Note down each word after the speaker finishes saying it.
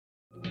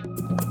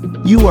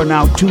You are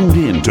now tuned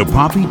in to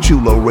Papi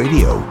Chulo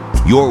Radio,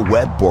 your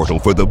web portal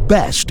for the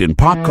best in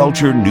pop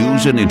culture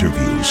news and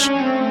interviews.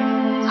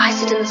 I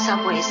sit in the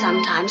subway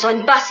sometimes, or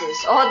in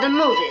buses, or at the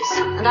movies,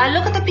 and I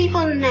look at the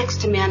people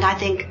next to me and I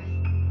think,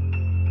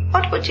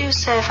 what would you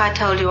say if I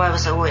told you I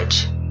was a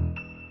witch?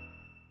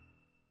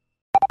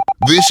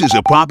 This is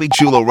a Papi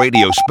Chulo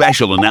Radio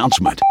special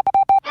announcement.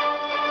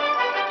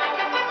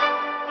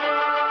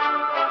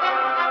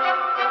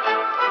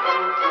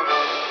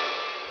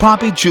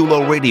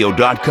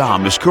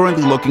 PapiChuloRadio.com is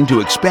currently looking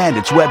to expand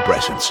its web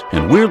presence,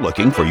 and we're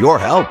looking for your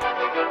help.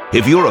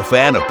 If you're a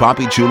fan of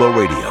Papi Chulo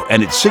Radio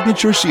and its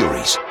signature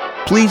series,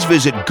 please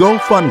visit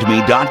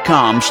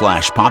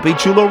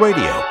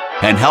GoFundMe.com/PapiChuloRadio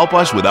and help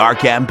us with our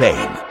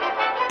campaign.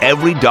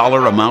 Every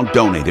dollar amount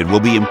donated will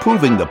be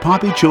improving the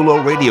Papi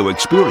Chulo Radio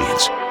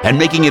experience and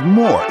making it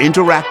more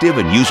interactive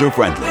and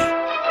user-friendly.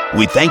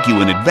 We thank you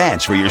in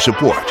advance for your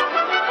support.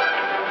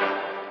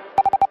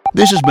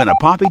 This has been a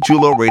Papi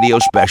Chulo Radio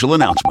special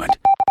announcement.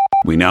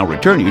 We now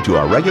return you to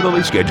our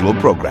regularly scheduled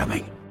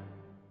programming.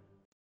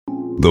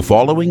 The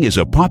following is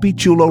a Papi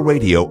Chulo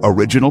Radio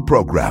original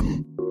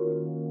program.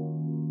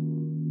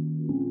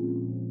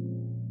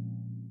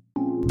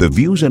 The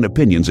views and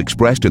opinions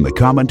expressed in the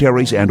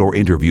commentaries and/or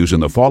interviews in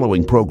the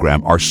following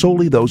program are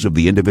solely those of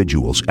the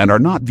individuals and are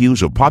not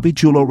views of Papi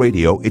Chulo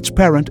Radio, its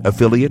parent,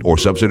 affiliate, or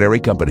subsidiary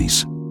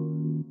companies.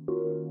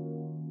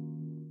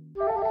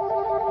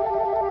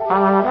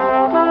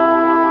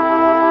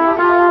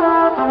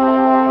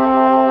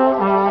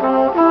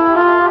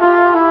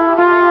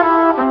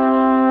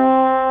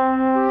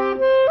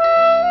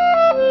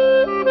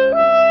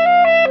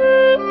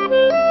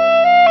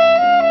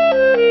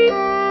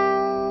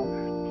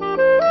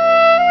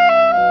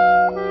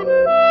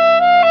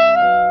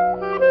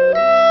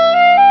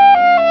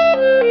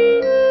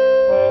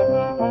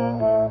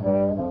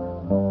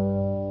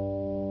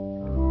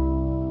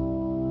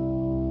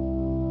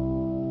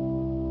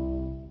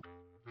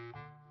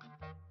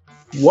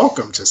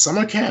 Welcome to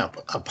Summer Camp,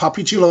 a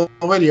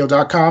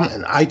PapiChuloRadio.com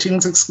and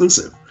iTunes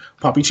exclusive.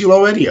 Papi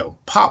Chulo Radio,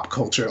 pop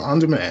culture on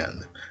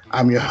demand.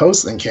 I'm your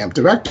host and camp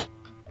director,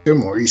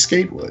 Maurice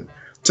Gatewood.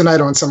 Tonight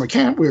on Summer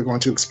Camp, we are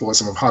going to explore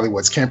some of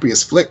Hollywood's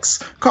campiest flicks,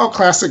 cult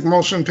classic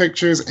motion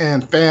pictures,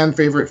 and fan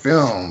favorite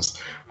films.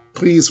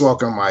 Please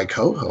welcome my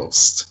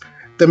co-host,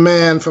 the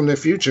man from the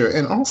future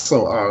and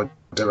also our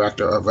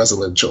director of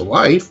Residential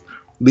Life,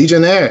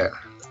 Legionnaire.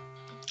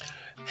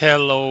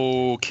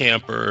 Hello,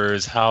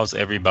 campers. How's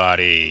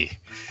everybody?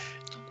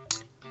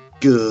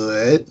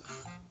 Good.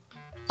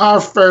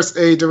 Our first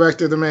aid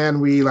director, the man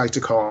we like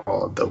to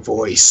call The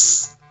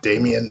Voice,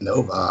 Damien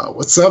Nova.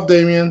 What's up,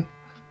 Damien?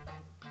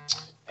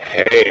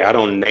 Hey, I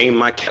don't name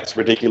my cats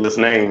ridiculous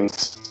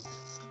names.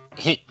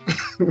 You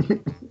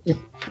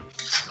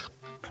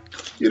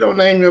don't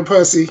name your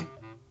pussy?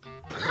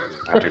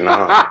 I do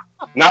not.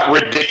 Not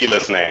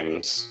ridiculous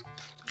names.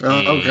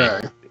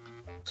 Okay.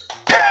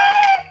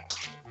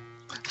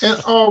 And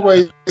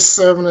always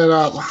serving it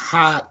up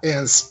hot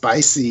and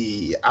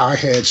spicy, our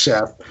head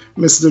chef,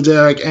 Mr.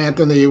 Derek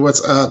Anthony.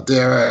 What's up,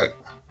 Derek?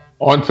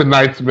 On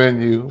tonight's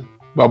menu,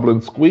 Bubble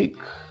and Squeak,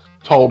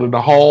 Toad in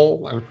the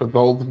Hole, and for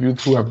those of you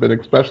who have been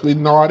especially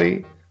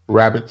naughty,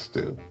 Rabbit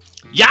Stew.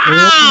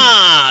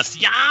 Yes!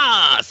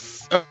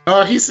 Yes!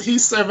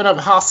 He's serving up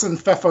Haas and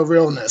Pfeffer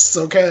realness,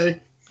 okay?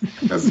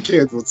 As the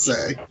kids would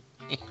say.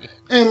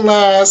 And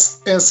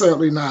last, and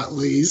certainly not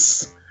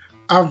least,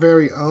 our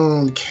very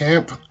own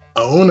camp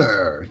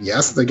owner.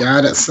 Yes, the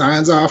guy that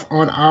signs off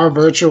on our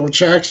virtual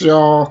checks,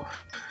 y'all.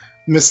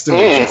 Mr.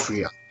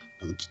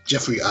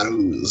 Jeffrey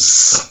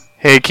Aruz.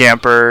 Hey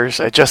campers,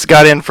 I just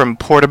got in from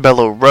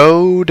Portobello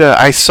Road.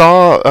 I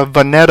saw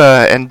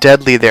Vanetta and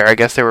Deadly there. I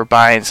guess they were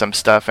buying some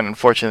stuff and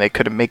unfortunately they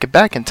couldn't make it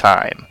back in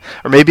time.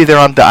 Or maybe they're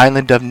on the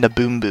island of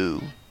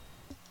Naboombu.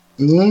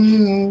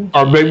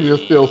 Or maybe they're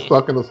still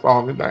stuck in the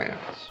song and dance.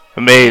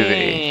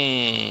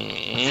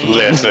 Maybe.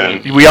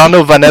 Listen. We all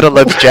know Vanetta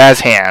loves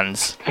jazz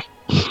hands.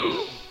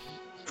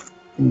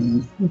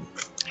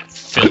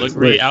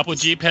 Filigree,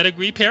 Applegee,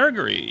 Pedigree,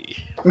 Peregree.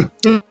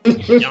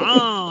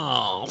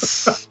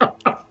 Yes.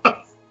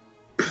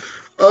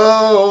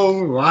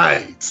 All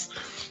right.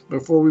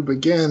 Before we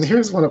begin,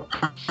 here's one of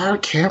our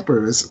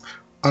campers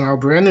on our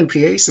brand new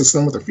PA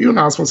system with a few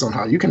announcements on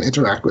how you can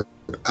interact with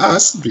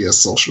us via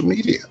social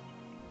media.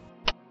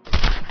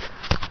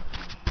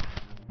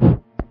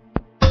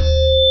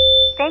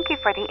 Thank you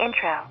for the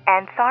intro,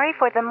 and sorry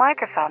for the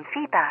microphone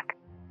feedback.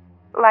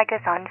 Like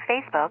us on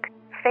Facebook,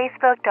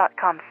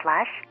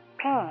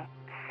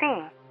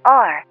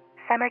 facebook.com/PCR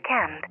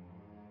Summercamp.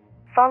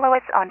 Follow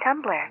us on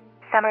Tumblr,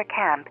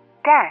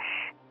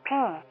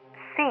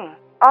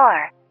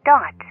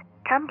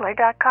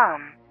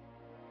 summercamp-pcr.tumblr.com.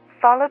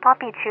 Follow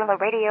Papi Chulo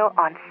Radio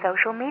on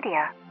social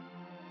media.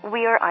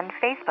 We are on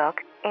Facebook,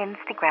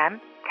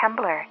 Instagram,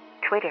 Tumblr,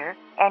 Twitter,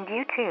 and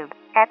YouTube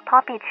at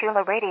Papi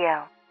Chulo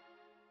Radio.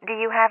 Do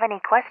you have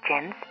any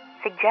questions,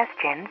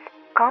 suggestions,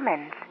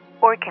 comments,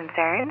 or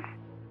concerns?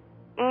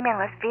 Email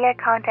us via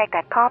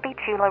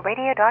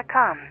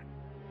contact@PapiChuloRadio.com.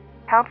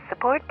 Help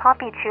support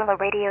Poppy Chulo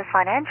Radio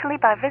financially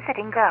by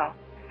visiting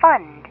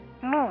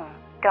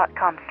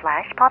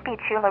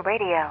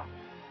GoFundMe.com/PoppyChuloRadio.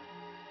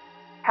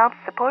 Help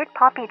support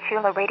Poppy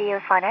Chulo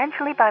Radio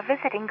financially by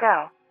visiting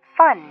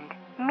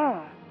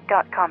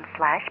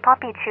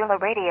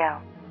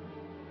GoFundMe.com/PoppyChuloRadio.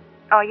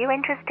 Are you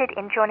interested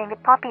in joining the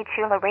Poppy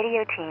Chulo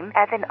Radio team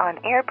as an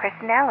on-air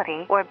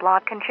personality or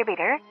blog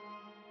contributor?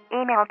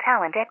 Email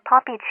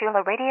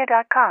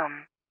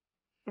talent@PoppyChuloRadio.com.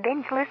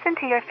 Binge listen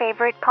to your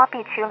favorite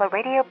Poppy Chulo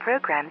Radio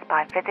programs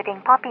by visiting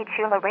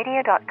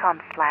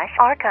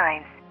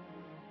PoppyChuloRadio.com/archives.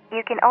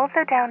 You can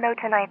also download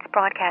tonight's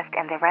broadcast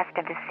and the rest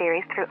of the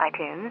series through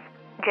iTunes.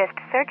 Just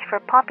search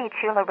for Poppy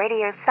Chulo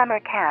Radio Summer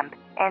Camp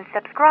and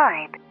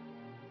subscribe.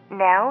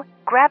 Now,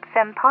 grab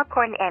some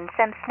popcorn and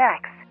some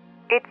snacks.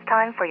 It's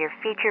time for your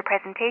feature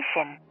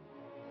presentation.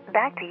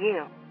 Back to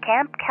you,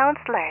 camp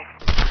counselors.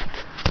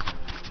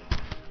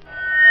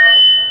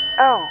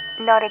 Oh,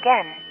 not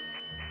again.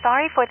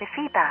 Sorry for the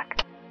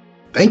feedback.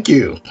 Thank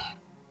you.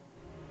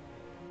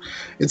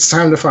 It's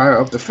time to fire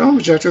up the film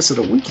projector so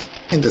that we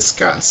can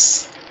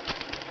discuss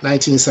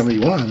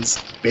 1971's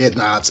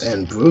Bedknobs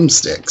and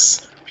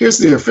Broomsticks. Here's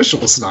the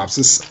official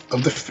synopsis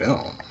of the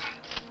film.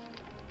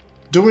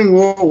 During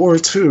World War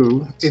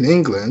II in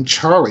England,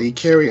 Charlie,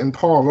 Carrie, and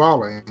Paul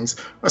Rawlings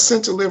are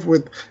sent to live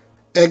with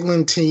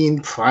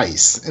Eglantine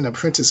Price, an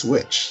apprentice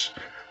witch.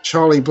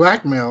 Charlie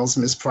blackmails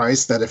Miss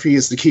Price that if he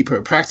is to keep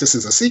her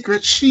practices a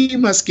secret, she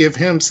must give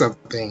him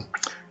something.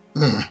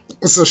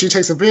 So she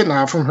takes a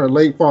bedknob from her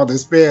late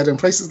father's bed and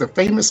places the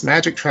famous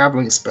magic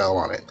traveling spell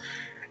on it,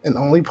 and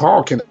only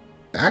Paul can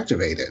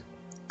activate it.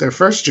 Their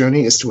first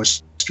journey is to a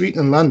street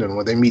in London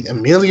where they meet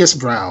Emilius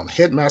Brown,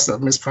 headmaster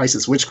of Miss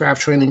Price's witchcraft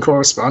training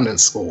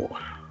correspondence school.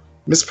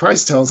 Miss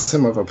Price tells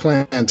him of a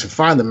plan to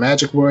find the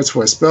magic words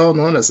for a spell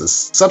known as a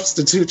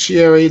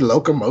substitutionary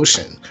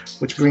locomotion,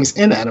 which brings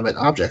inanimate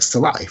objects to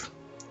life.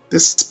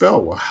 This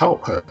spell will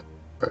help her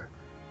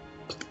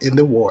in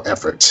the war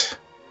effort.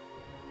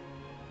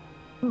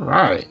 All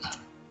right.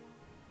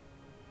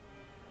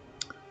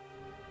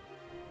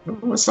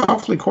 Oh, it's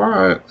awfully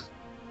quiet.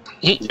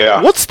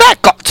 Yeah. What's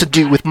that got to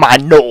do with my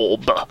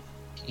knob?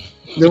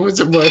 There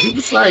was, well, he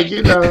was like,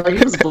 he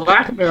was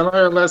blackmailing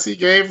her unless he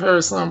gave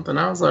her something.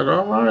 I was like,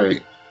 all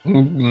right.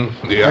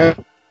 Yeah.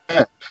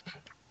 And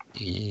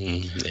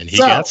he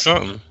got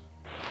something.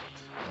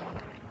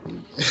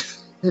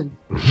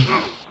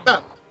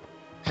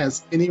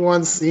 Has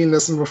anyone seen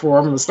this one before?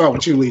 I'm going to start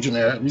with you,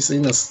 Legionnaire. Have you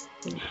seen this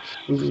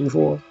movie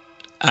before?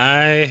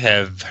 I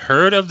have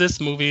heard of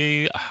this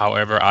movie,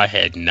 however, I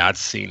had not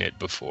seen it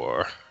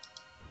before.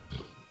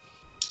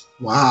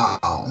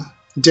 Wow.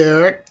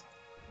 Derek?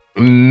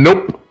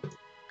 Nope.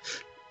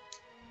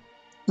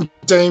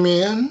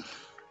 Damien?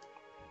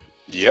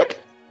 Yep.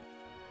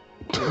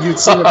 You'd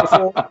seen it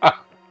before?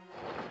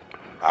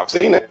 I've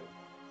seen it.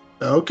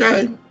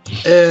 Okay.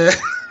 And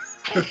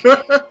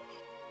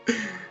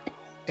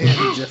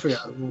Jeffrey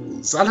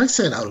Aruz. I like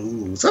saying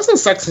Aruz. That's a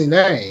sexy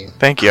name.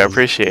 Thank you, I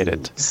appreciate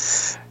it.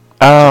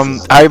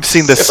 I've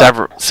seen this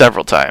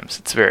several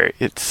times.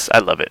 I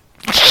love it.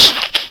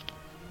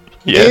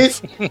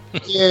 Yes. It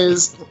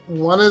is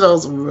one of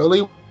those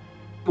really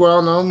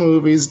well-known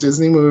movies,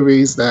 Disney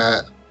movies,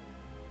 that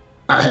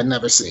I had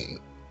never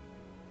seen.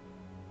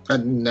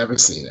 I'd never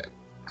seen it.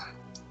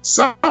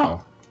 So,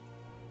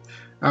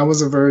 I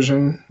was a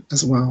virgin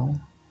as well.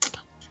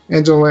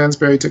 Angela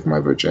Lansbury took my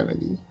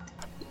virginity.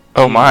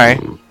 Oh my.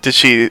 Did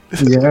she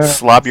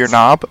slob your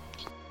knob?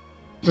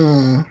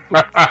 Mm.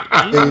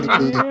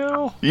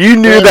 You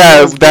knew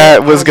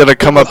that was going to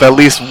come up at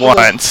least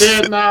once.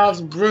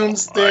 Bedknobs,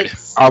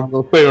 broomsticks. I was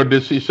going to say, or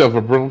did she shove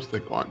a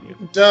broomstick on you?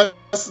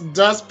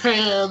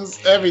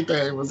 Dustpans,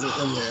 everything was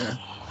in there.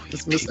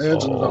 It's Miss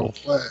Angela don't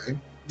play.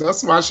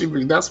 That's why she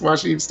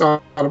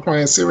started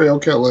playing serial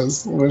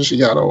killers when she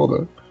got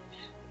older.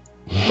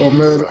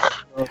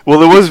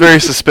 Well, it was very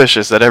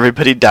suspicious that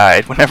everybody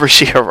died whenever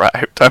she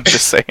arrived. I'm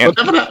just saying.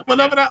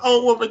 Whenever that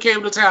old woman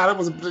came to town, it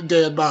was a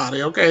dead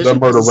body. Okay, the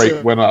murder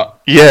rate went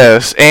up.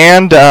 Yes,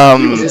 and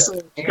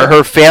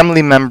her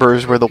family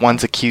members were the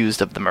ones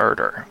accused of the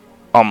murder,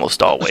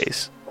 almost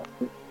always.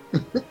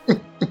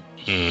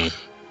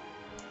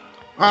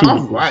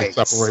 All right.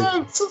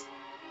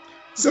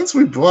 Since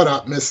we brought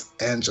up Miss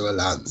Angela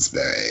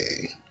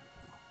Lansbury,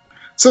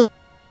 so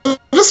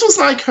this was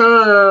like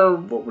her.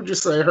 What would you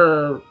say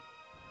her?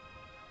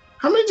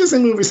 How many Disney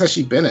movies has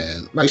she been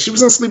in? Like, she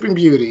was in Sleeping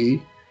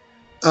Beauty.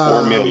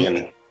 4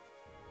 million.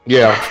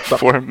 Yeah.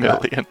 4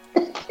 million.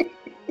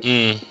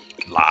 Lies.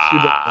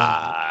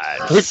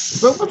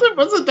 But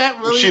wasn't that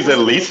really... She's at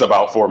least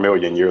about 4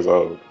 million years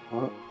old.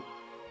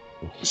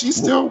 She's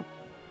still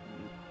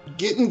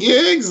getting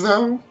gigs,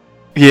 though.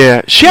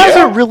 Yeah, she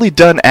hasn't really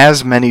done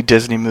as many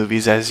Disney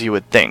movies as you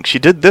would think. She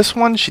did this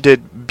one. She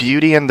did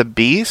Beauty and the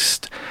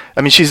Beast.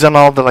 I mean, she's done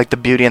all the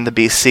Beauty and the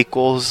Beast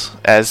sequels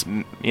as,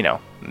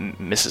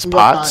 Mrs.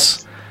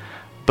 Potts.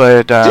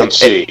 But did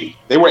she?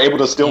 They were able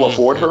to still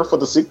afford her for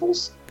the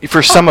sequels?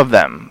 For some of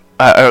them.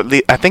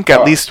 I think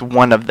at least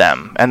one of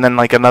them. And then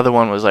another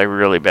one was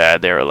really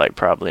bad. They were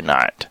probably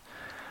not.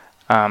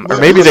 Or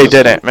maybe they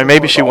didn't. Or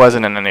maybe she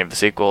wasn't in any of the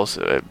sequels.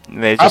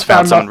 They just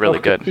found someone really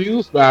good.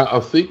 Confused by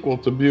a sequel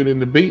to Beauty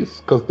and the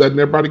Beast because doesn't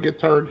everybody get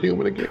turned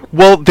human again?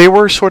 Well, they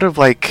were sort of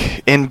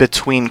like in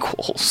between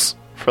quels,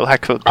 for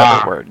lack of a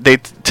better word. They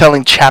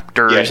telling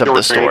chapters of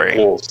the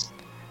story.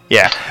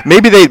 Yeah,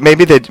 maybe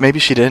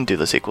she didn't do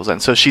the sequels then.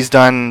 So she's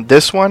done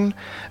this one,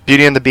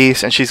 Beauty and the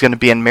Beast, and she's going to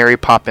be in Mary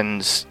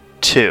Poppins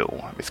 2.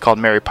 It's called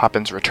Mary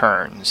Poppins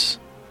Returns.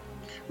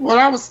 Well,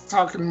 I was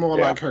talking more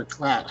like her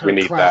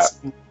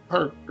classic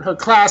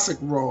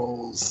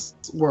roles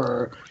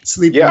were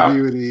Sleeping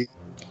Beauty.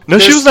 No,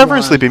 she was never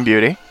in Sleeping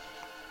Beauty.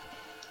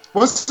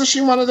 Wasn't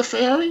she one of the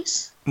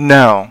fairies?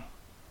 No.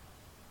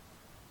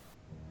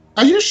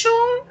 Are you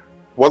sure?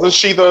 Wasn't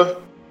she the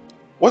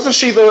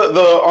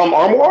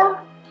Armoire?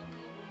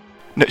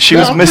 No, she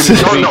was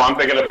Mrs. No, I'm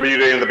thinking of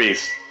Beauty and the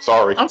Beast.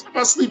 Sorry. I'm talking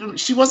about Sleeping.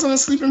 She wasn't a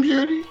Sleeping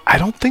Beauty? I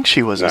don't think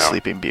she was a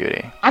Sleeping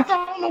Beauty. I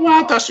don't know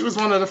why I thought she was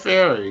one of the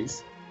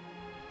fairies.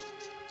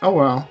 Oh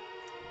well.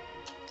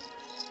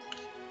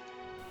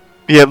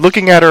 Yeah,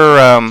 looking at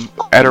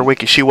her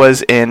wiki, she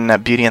was in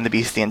Beauty and the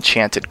Beast: The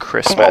Enchanted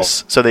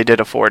Christmas, so they did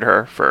afford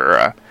her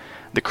for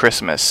the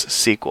Christmas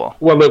sequel.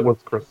 Well, it was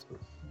Christmas.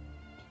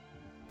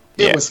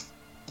 It was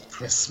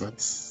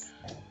Christmas.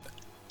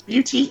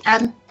 Beauty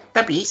and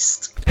the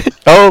Beast.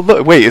 Oh,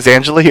 look! Wait, is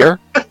Angela here?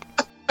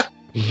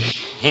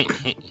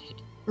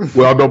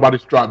 Well,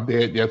 nobody's dropped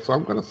dead yet, so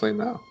I'm gonna say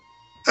no.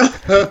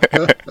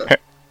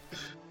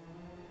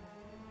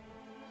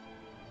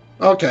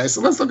 Okay, so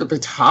let's look at the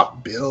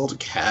top billed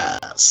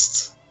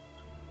cast.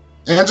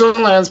 Angela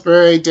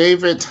Lansbury,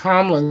 David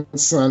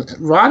Tomlinson,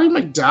 Roddy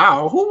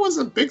McDowall, who was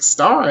a big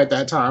star at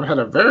that time, had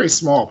a very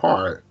small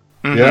part.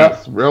 Mm-hmm.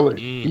 Yes, really.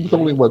 He was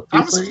only what?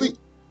 I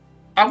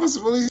was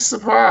really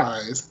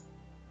surprised.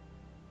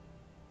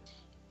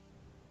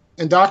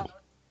 And Dr.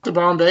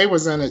 Bombay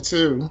was in it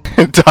too.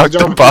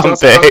 Dr.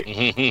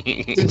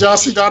 Bombay. Did y'all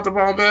see Dr.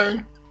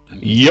 Bombay?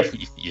 Yep.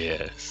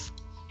 Yes.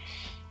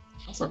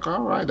 I was like,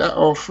 all right, that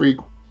old freak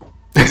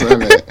was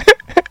in it.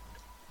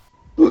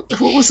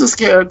 What was this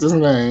character's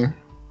name?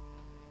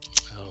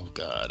 Oh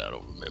God, I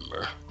don't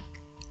remember.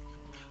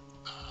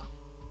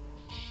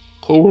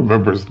 Who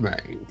remembers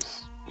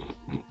names?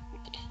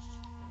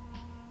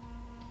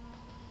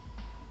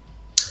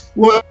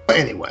 Well,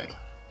 anyway,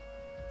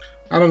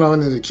 I don't know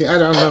any of the kids. I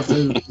don't know if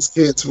any of those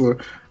kids were.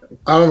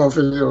 I don't know if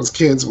any of those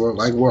kids were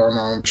like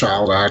well-known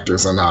child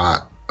actors or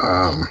not.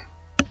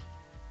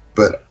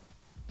 But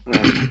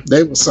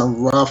they were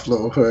some rough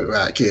little hood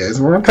rat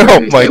kids, weren't they? Oh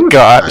my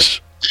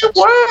gosh! They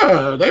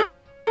were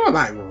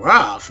like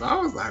rough. I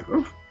was like,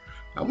 oof,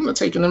 I wouldn't have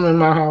taken them in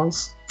my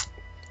house.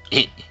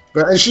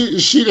 But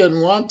she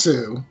didn't want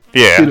to.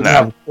 Yeah, she didn't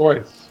have a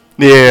choice.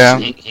 Yeah.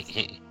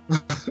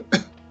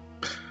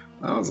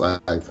 I was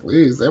like,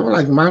 please. They were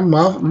like my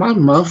mother,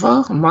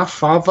 my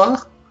father.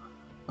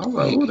 I was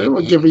like, ooh, they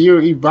were giving you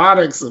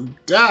ebonics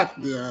of death,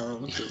 yo.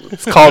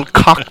 It's called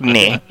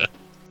Cockney.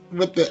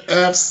 With the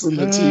F's and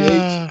the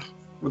TH.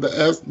 With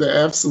the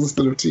F's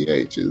instead of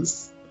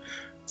THs.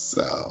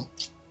 So,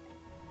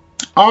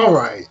 all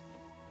right.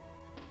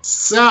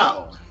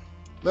 So,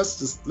 let's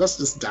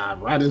just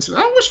dive right into it.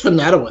 I wish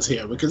Vanetta was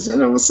here because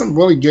there was some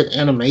really good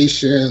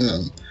animation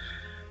and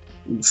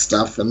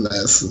stuff in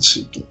this, and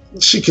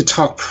she could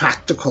talk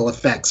practical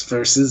effects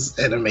versus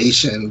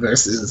animation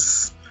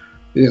versus,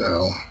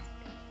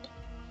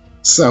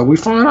 So we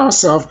find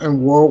ourselves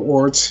in World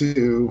War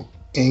II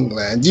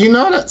England. Do you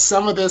know that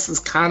some of this is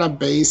kind of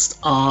based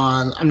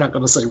on, I'm not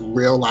going to say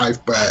real life,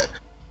 but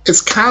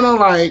it's kind of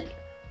like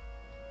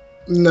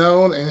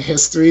known in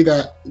history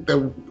that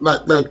there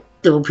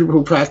were people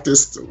who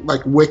practiced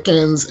like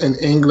Wiccans in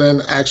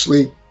England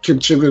actually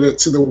contributed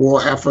to the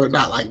war effort,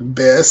 not like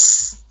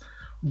this,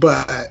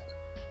 but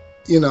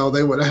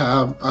they would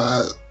have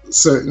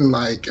certain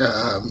like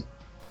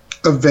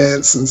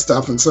events and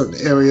stuff in certain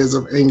areas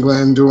of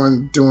England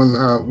during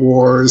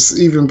wars,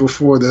 even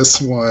before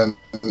this one,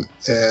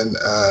 and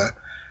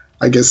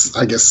I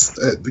guess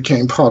it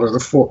became part of the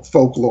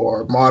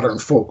folklore, modern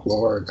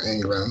folklore in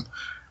England.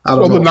 I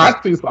don't know. The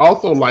Nazis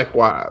also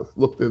likewise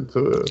looked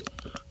into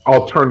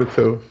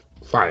alternative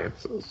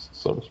sciences,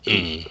 so to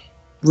speak.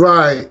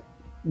 Right.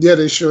 Yeah,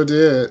 they sure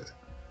did.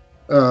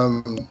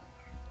 That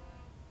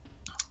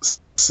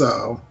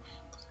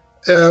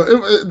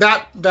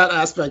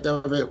aspect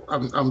of it,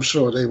 I'm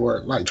sure they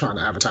weren't like trying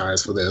to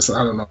advertise for this.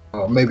 I don't know.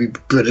 Maybe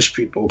British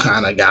people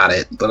kind of got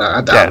it, but I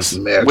doubt it's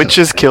American.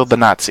 Witches killed the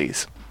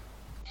Nazis.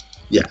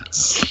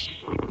 Yes.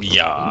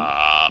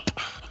 Yup.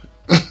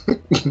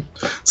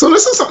 So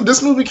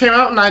this movie came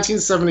out in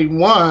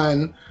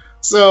 1971.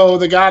 So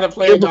the guy that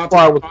played Dr.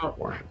 I was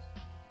born.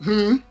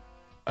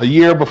 A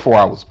year before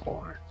I was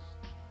born.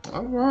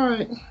 All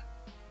right.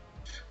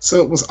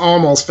 So it was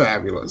almost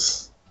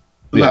fabulous.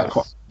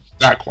 Yes.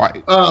 Not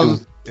quite.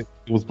 It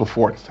was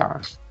before its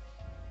time.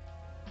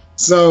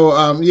 So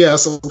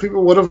so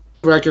people would have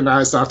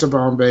recognized Dr.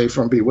 Bombay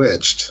from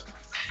Bewitched.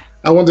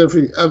 I wonder if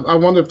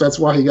that's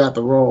why he got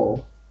the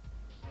role.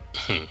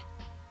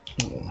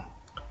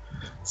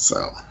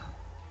 So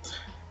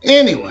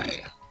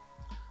anyway,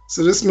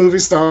 So this movie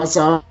starts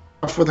off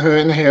with her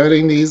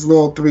inheriting these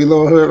three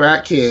little hood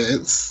rat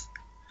kids,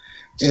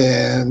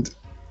 and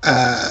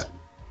I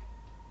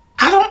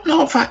don't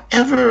know if I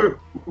ever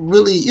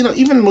really,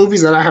 even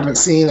movies that I haven't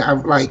seen,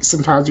 I've like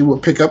sometimes you will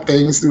pick up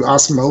things through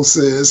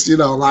osmosis,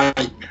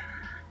 like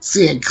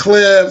seeing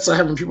clips or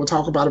having people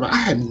talk about it, but I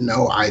had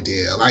no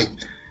idea. Like,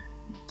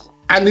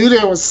 I knew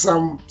there was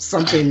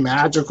something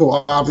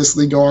magical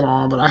obviously going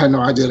on, but I had no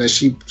idea that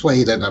she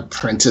played an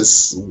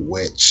apprentice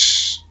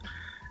witch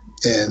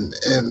and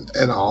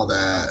all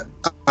that.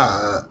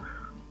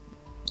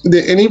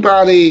 Did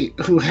anybody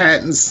who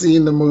hadn't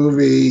seen the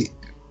movie,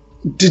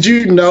 did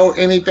you know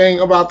anything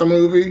about the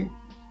movie?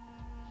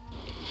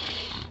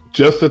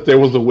 Just that there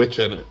was a witch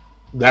in it.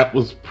 That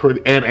was pretty,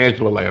 and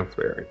Angela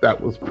Lansbury.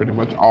 That was pretty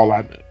much all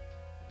I knew.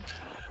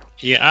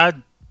 Yeah, I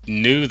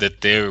knew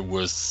that there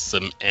was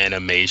some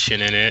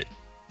animation in it,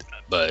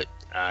 but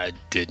I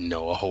didn't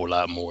know a whole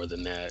lot more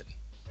than that.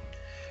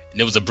 And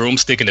there was a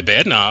broomstick in the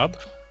bed knob.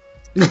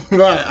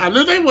 Right. I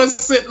knew they was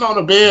sitting on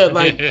a bed,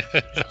 like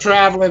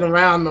traveling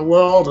around the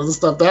world and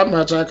stuff. That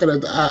much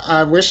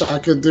I wish I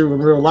could do in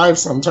real life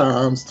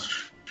sometimes.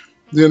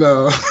 But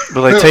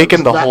like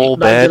taking the whole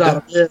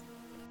bed.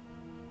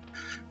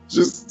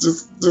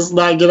 Just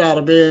not get out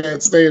of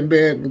bed, stay in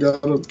bed, and go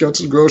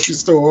to the grocery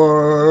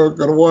store,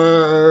 go to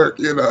work,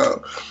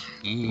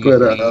 Mm-hmm.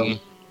 But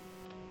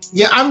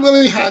yeah, I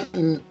really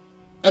hadn't,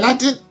 and I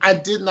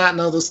did not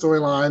know the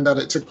storyline that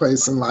it took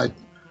place in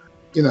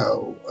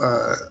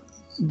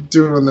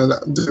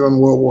during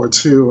World War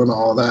II and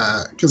all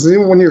that. Because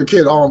even when you're a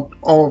kid,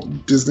 all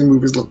Disney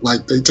movies look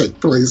like they take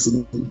place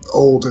in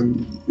old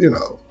and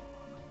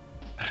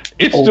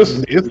It's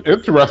just it's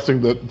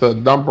interesting the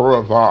number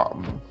of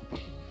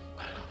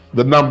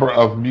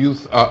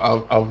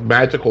of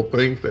magical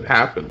things that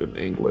happened in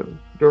England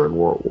during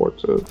World War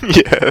II.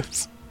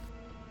 Yes.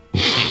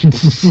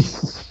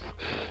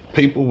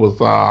 People was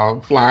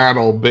flying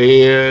on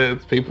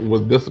beds. People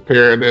was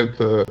disappearing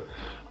into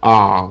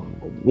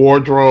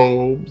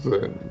wardrobes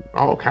and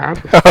all kinds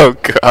of stuff. Oh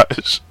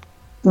gosh.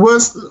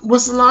 Was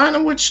the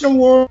Lion Witch in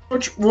the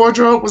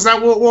wardrobe? Was that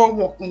World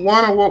War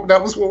I or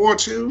that was World War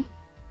II?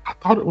 I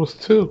thought it was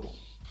II.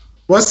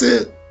 Was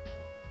it?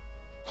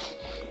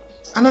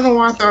 I don't know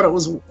why I thought it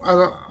was.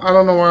 I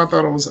don't know why I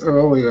thought it was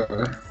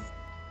earlier.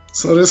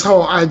 So this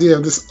whole idea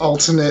of this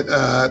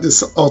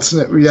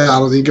alternate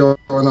reality going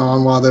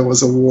on while there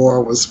was a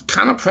war was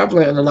kind of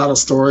prevalent in a lot of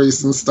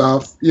stories and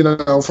stuff,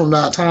 from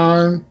that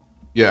time.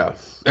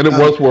 Yes, and it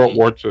was World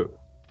War II.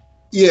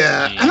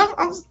 Yeah, and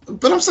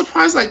I'm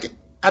surprised, like,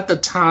 at the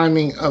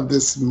timing of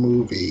this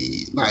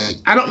movie.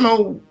 Like, I don't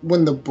know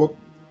when the book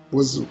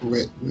was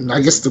written. I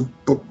guess the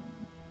book,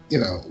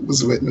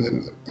 was written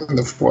in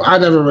the 40s. I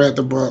never read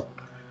the book.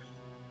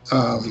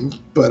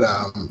 But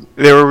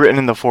they were written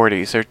in the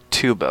 40s. They're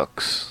 2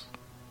 books.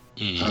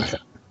 Okay.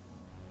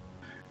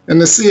 And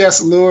the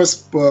C.S. Lewis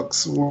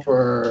books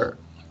were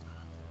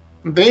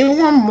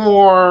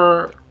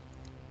more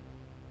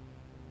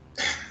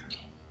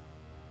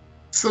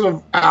sort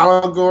of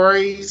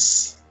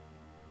allegories,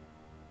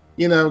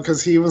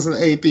 because he was an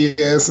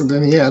atheist and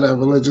then he had a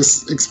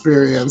religious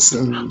experience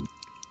and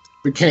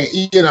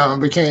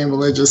became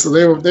religious. So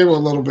they were a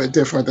little bit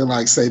different than,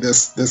 like, say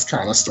this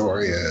kind of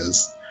story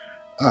is.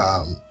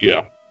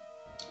 Yeah.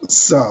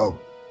 So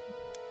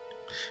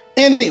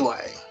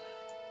anyway,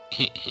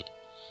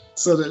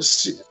 so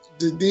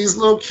these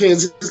little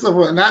kids,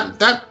 and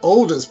that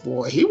oldest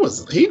boy, he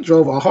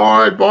drove a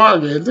hard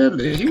bargain, didn't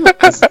he? He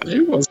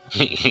was.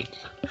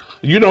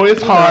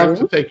 It's hard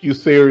to take you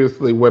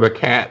seriously when a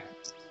cat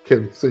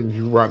can send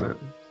you running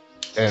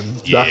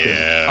and ducking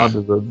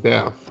under the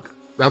desk.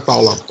 That's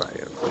all I'm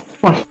saying.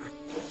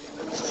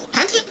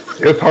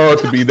 It's hard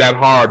to be that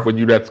hard when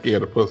you're that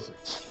scared of pussy.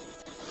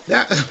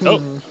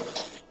 Well,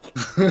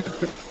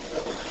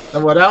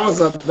 that was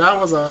a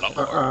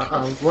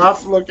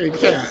rough looking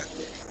cat.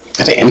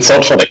 That's an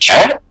insult for the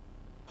cat?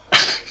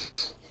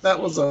 That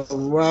was a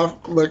rough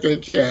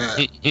looking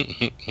cat.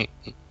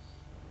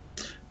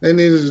 They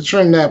needed to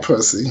trim that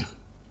pussy.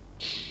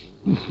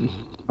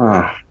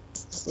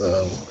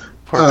 So,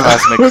 poor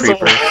cosmic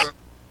creepers.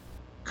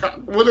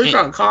 What are they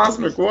called?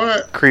 Cosmic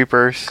what?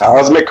 Creepers.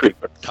 Cosmic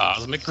creepers.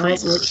 Cosmic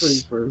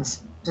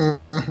creepers.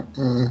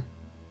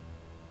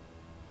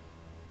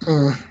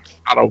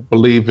 I don't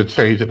believe in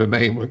changing the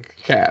name of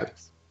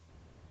cats.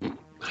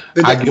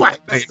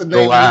 That's the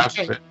name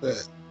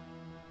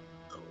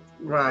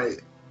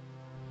right.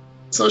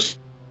 So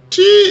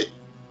she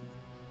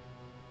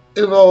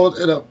enrolled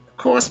in a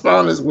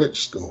correspondence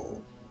witch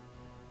school.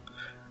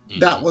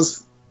 That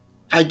was,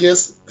 I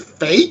guess,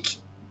 fake,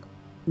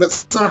 but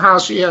somehow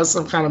she has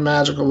some kind of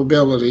magical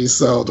ability.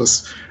 So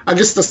I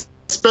guess the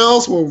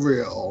spells were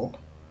real,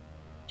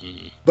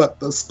 but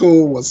the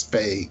school was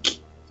fake.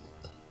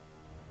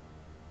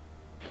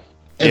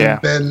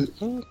 And then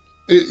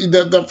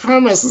the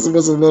premise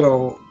was a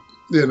little,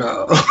 we're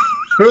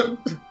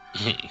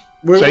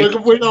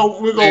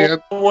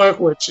gonna work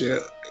with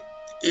you.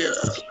 Yeah.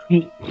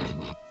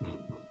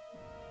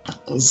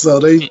 So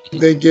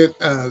they get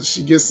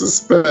she gets a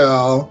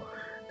spell,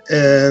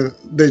 and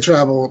they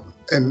travel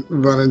and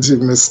run into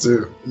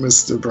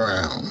Mr.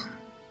 Brown.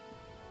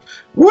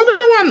 What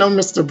do I know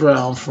Mr.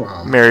 Brown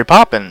from? Mary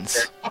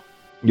Poppins.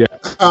 Yeah.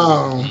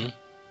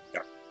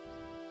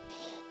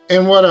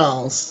 And what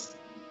else?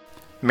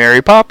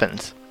 Mary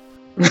Poppins.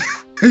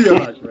 You're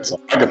right.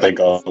 I can think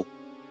of.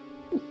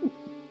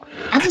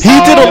 He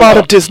did a lot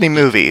of Disney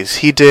movies.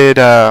 He did,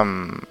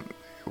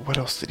 what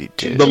else did he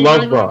do? The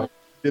Love Bug.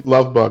 He did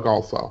Love Bug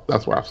also.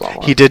 That's where I saw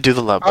him. He did do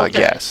the Love Bug,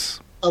 yes.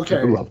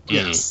 Okay.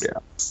 Yes.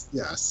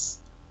 Yes.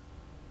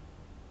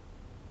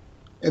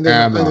 And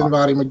then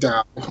Roddy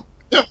McDowell.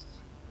 Yeah.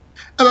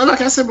 And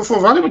like I said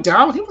before, Roddy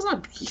McDowell, he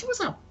was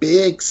a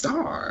big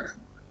star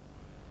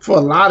for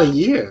a lot of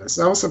years.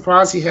 I was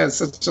surprised he had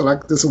such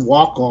this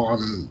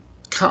walk-on,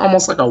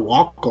 almost like a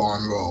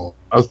walk-on role.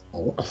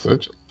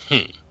 Essentially.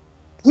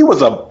 He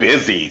was a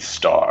busy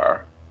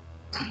star.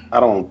 I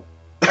mean,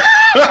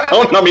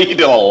 he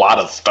did a lot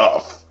of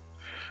stuff,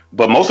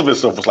 but most of his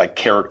stuff was like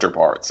character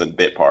parts and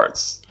bit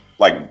parts.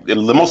 Like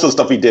most of the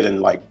stuff he did in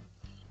like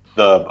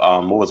the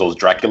what was those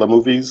Dracula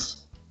movies?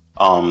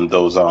 The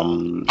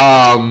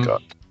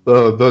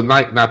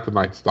Night, not the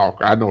Night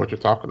Stalker. I know what you're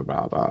talking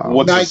about.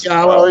 Night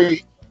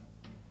Gallery.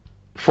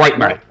 Fright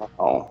Night.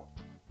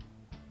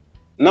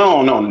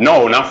 No,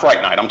 not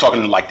Fright Night. I'm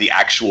talking like the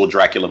actual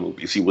Dracula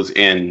movies. He was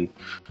in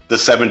the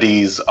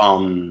 70s.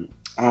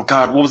 Oh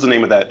God, what was the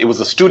name of that? It was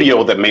a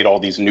studio that made all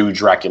these new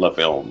Dracula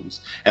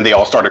films, and they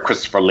all started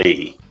Christopher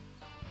Lee.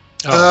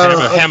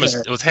 Hammer.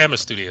 It was Hammer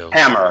Studio.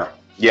 Hammer.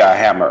 Yeah,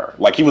 Hammer.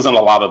 Like he was in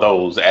a lot of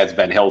those as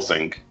Van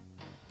Helsing.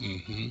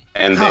 Mm-hmm.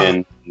 And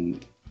then,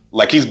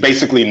 like, he's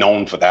basically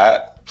known for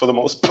that for the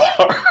most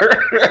part.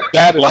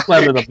 That is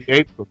Planet of the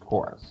Apes, of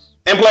course.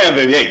 And Planet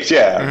of the Apes,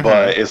 yeah. Mm-hmm.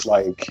 But it's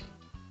like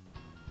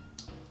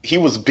he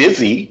was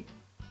busy.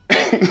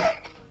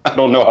 I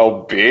don't know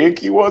how big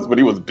he was, but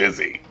he was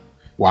busy.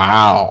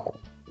 Wow.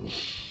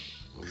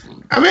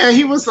 I mean,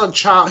 he was a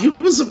child. He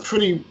was a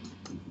pretty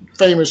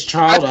famous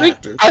child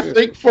actor. I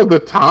think for the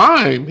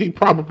time, he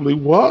probably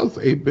was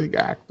a big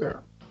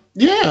actor.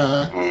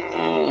 Yeah.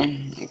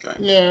 Okay.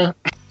 Yeah.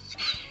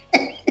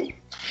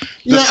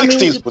 The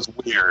 60s was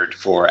weird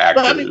for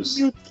actors.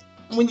 But,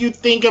 when you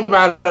think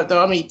about it,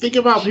 though, I mean, think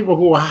about people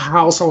who are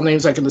household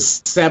names like in the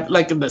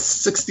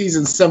 60s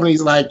and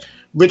 70s, like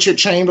Richard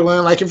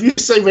Chamberlain. Like, if you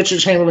say Richard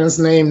Chamberlain's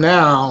name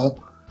now,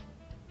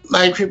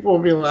 like, people will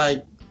be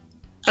like,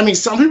 I mean,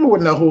 some people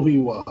would know who he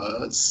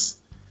was.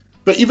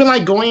 But even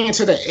like going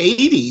into the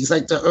 80s,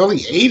 like the early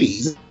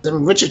 80s,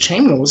 then Richard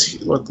Chamberlain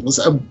was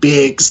a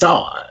big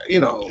star,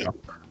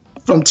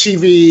 from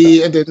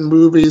TV and then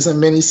movies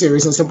and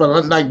miniseries and stuff.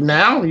 But like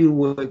now, you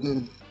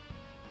wouldn't,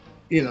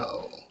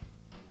 No,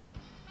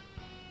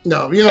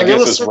 I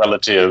guess it's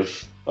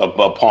relative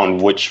upon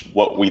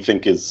what we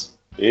think is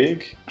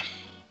big.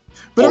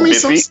 But I mean,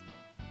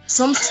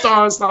 some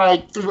stars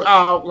like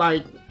throughout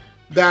like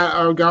that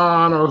are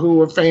gone or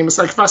who are famous.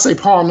 Like if I say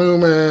Paul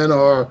Newman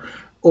or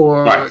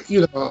right.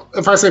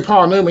 If I say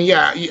Paul Newman,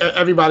 yeah,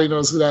 everybody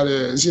knows who that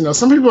is.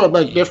 Some people are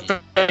like their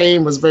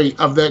fame was very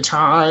of their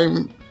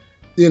time.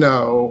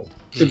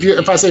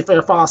 If I say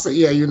Farrah Fawcett,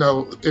 yeah, you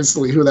know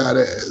instantly who that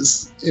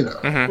is.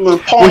 Mm-hmm. Well,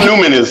 Paul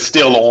Newman is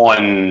still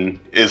on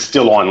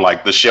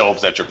like the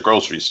shelves at your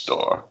grocery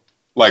store,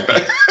 like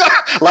that.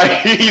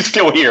 Like he's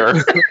still here.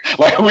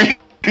 Like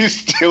we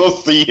still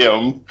see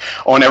him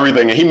on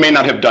everything, and he may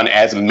not have done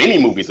as many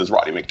movies as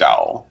Roddy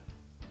McDowell,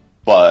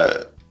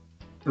 but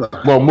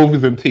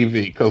movies and TV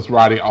because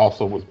Roddy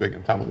also was big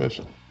in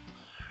television.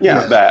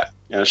 Yeah,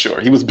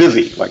 sure. He was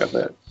busy, like I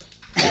said.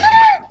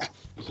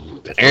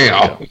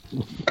 Damn.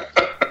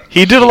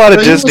 He did a lot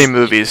of Disney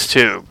movies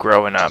too,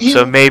 growing up.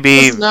 So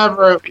maybe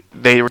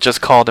they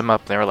just called him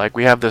up and they were like,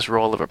 "We have this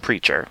role of a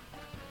preacher.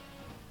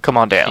 Come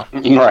on down."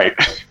 Right.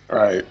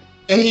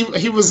 And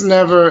he was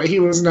never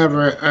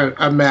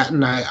a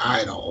matinee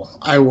idol.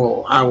 I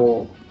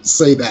will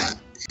say that.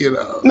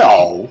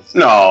 No.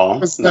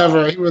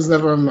 He was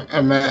never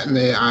a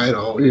matinee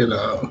idol.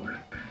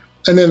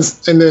 And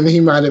then he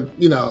might have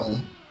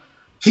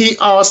He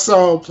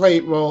also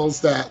played roles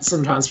that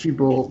sometimes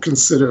people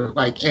consider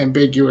like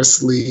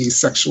ambiguously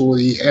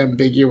sexually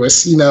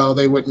ambiguous.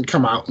 They wouldn't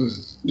come out and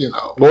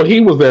Well, he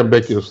was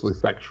ambiguously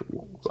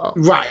sexual. So.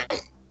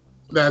 Right.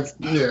 That's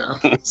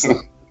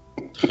So.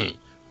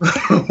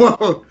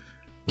 Well,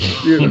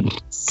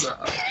 so.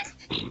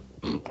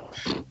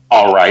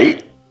 All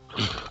right.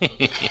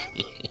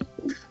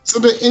 So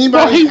did anybody?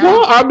 Well, he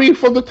was. I mean,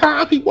 for the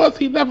time he was,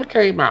 he never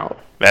came out.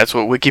 That's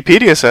what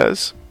Wikipedia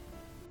says.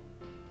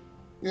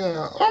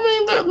 Yeah, I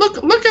mean,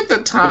 look at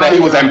the time. That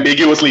he was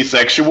ambiguously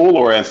sexual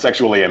or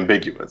sexually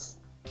ambiguous?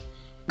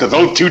 Because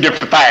those two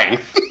different things.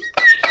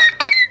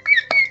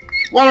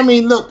 Well, I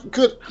mean, look,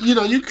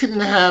 you couldn't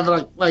have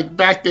like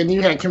back then.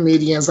 You had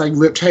comedians like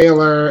Rip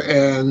Taylor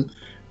and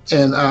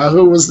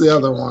who was the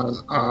other one?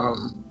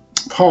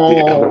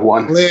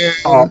 Paul Lynn.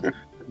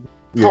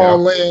 Paul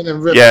Lynn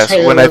and Rip Taylor. Yes,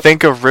 when I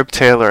think of Rip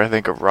Taylor, I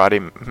think of Roddy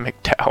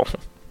McDowell.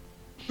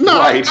 No,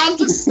 right. I'm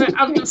just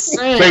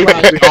saying.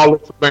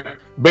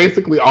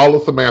 Basically all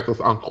of Samantha's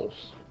uncles.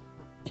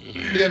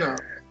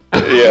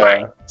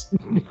 Yeah.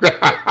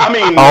 I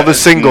mean, all the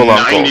single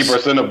uncles.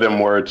 90% of them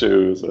were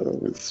too, so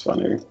it's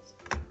funny.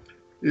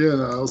 You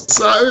know,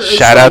 so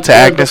shout out to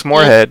Agnes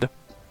Moorehead.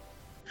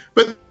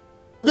 But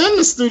then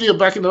the studio,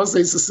 back in those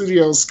days, the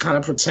studios kind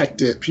of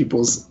protected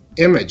people's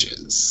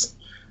images.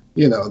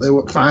 You know, they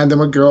would find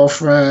them a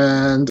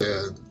girlfriend,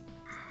 and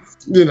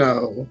you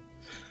know,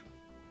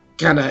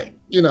 kind of,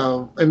 you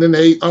know, and then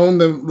they owned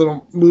the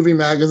little movie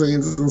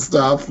magazines and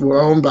stuff were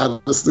owned by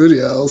the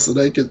studio, so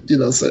they could, you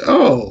know, say,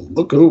 "Oh,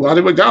 look who Roddy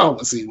McDowell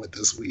was seen with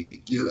this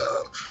week," you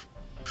know.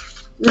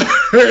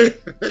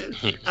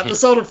 At the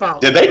soda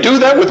fountain. Did they do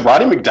that with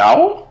Roddy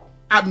McDowell?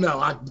 No,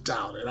 I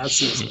doubt it. I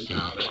seriously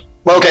doubt it.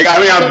 Well, okay, I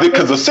mean,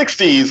 because the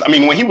 60s, I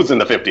mean, when he was in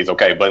the 50s,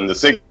 okay, but in the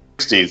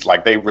 60s,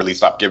 like, they really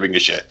stopped giving a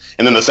shit.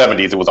 And in the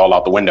 70s, it was all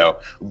out the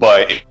window.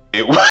 But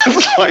it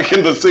was like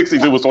in the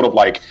 60s, it was sort of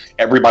like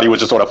everybody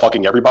was just sort of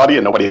fucking everybody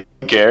and nobody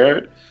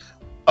cared.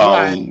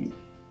 Right.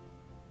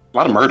 A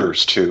lot of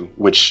murders, too,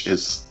 which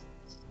is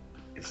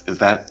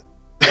that...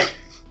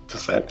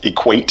 Does that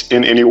equate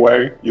in any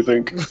way, you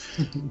think?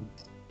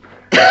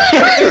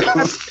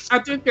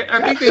 I think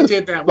they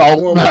did that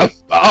more.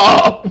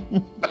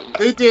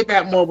 They did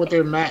that more with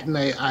their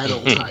matinee idol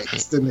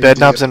types than they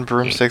Bedknobs and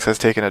Broomsticks has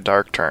taken a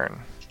dark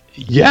turn.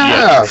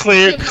 Yeah,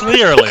 clearly.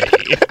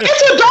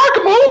 It's a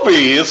dark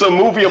movie. It's a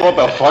movie about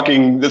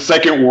the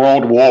Second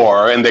World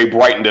War, and they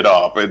brightened it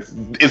up. It's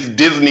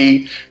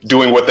Disney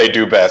doing what they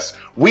do best.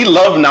 We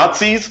love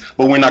Nazis,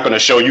 but we're not going to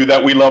show you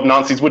that we love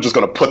Nazis. We're just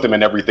going to put them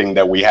in everything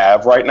that we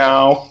have right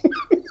now.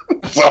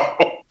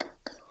 So,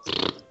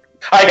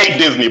 I hate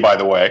Disney, by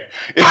the way.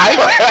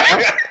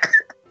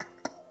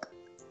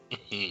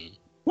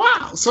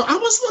 Wow. So I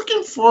was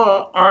looking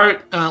for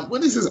Art.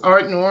 What is his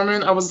Art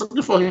Norman? I was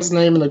looking for his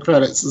name in the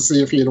credits to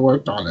see if he had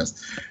worked on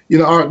this. You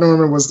know, Art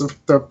Norman was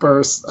the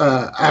first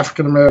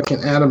African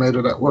American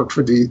animator that worked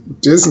for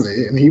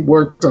Disney, and he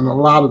worked on a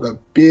lot of the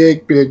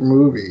big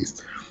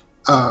movies.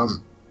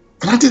 And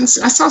I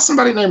saw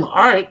somebody named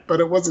Art, but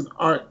it wasn't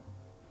Art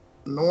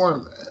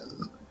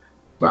Norman.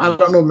 But I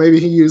don't know. Maybe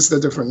he used a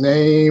different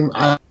name.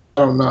 I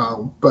don't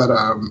know. But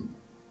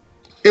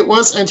it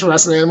was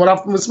interesting. And when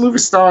this movie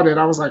started,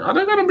 I was like, are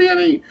there going to be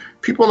any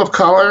people of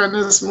color in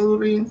this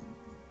movie?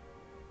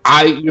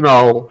 I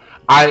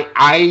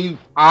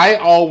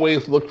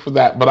always look for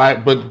that,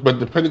 but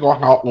depending on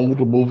how old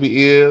the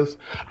movie is,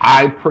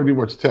 I pretty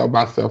much tell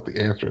myself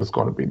the answer is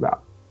going to be no.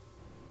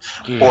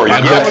 Or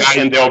yes,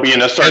 and they'll be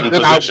in a certain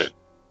position.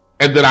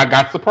 And then I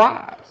got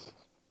surprised.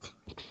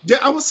 Yeah,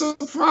 I was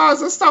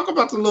surprised. Let's talk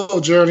about the little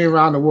journey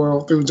around the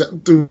world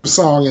through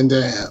song and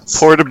dance.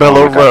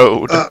 Portobello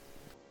Road.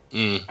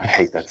 I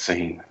hate that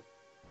scene.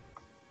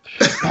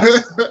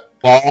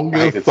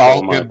 Longest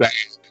song and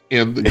dance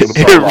in the universe.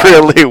 It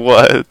really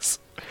was,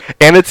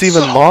 and it's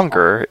even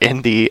longer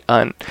in the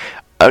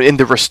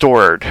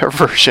restored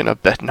version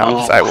of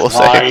Bedknobs. I will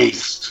say.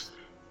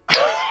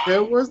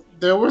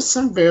 There were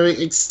some very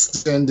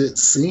extended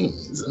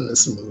scenes in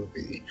this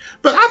movie,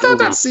 but I thought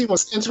that scene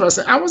was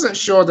interesting. I wasn't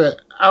sure that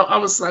I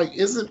was like,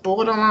 is it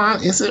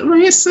borderline? Is it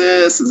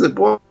racist? Is it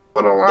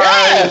borderline?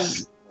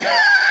 Yes.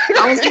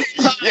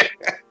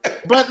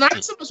 But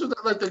not so much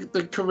with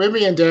the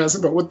Caribbean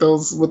dancing, but with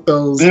those.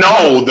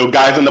 No, the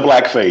guys in the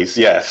blackface.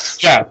 Yes.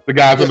 Yeah, the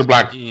guys in the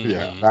black.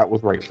 Yeah, that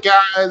was racist.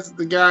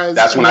 The guys.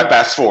 That's when I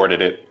fast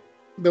forwarded it.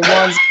 The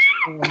ones.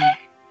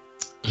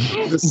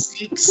 The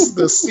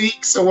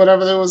Sikhs or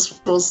whatever they was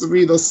supposed to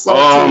be. The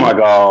oh my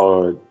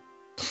god.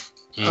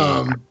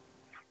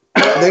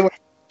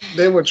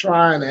 They were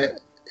trying it,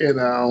 you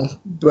know,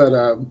 but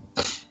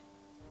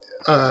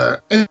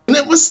and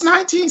it was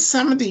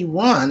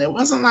 1971. It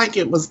wasn't like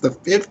it was the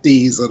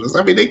 50s or this.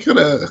 I mean, they could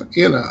have,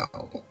 you know.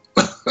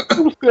 It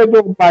was still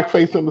doing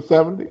blackface in the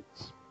 70s.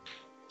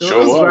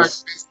 Sure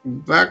was.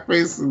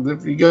 Blackface.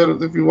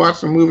 If you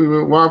watch the movie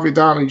with Robert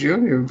Downey Jr.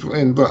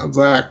 in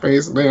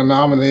blackface, they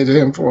nominated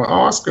him for an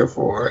Oscar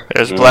for it.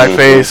 There's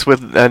blackface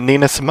with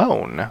Nina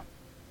Simone.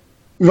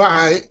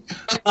 Right.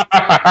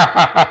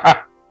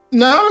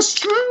 No, it's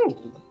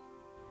true.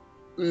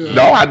 Yeah.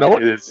 No, I know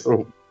it is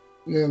true.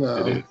 You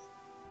know.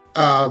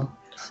 Yeah.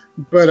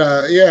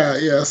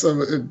 So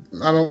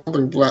I don't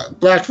think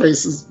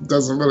blackface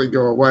doesn't really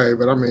go away,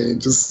 but I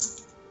mean, just.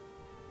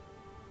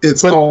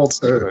 It's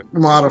altered,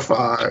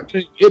 modified.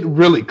 It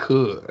really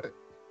could.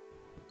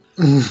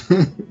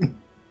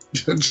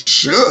 It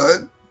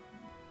should.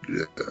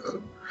 Yeah.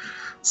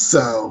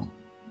 So,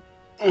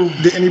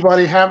 did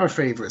anybody have a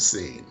favorite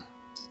scene?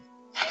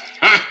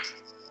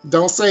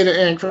 Don't say the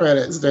end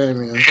credits,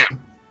 Damien.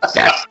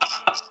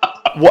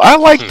 Well, I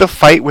like the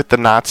fight with the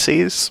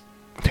Nazis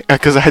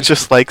because I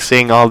just like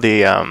seeing all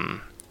the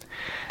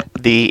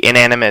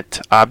inanimate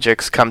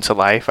objects come to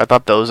life. I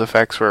thought those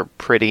effects were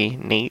pretty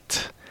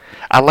neat.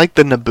 I like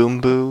the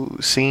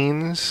Naboombu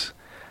scenes.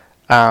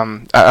 I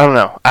don't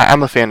know.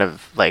 I'm a fan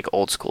of like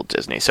old school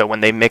Disney. So when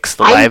they mix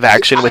the live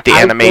action with the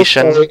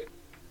animation,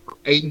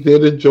 I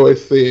did enjoy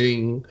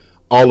seeing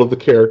all of the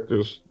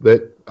characters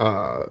that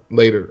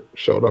later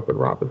showed up in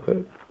Robin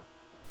Hood.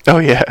 Oh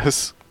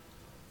yes,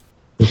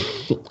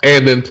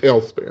 and then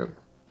Tailspin.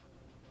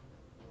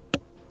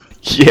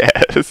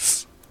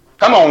 Yes.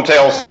 Come on,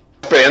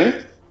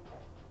 Tailspin.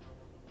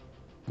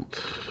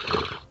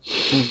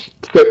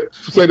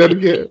 Say that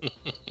again.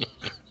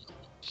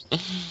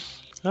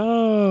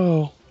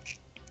 Oh.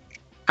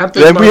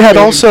 Then we had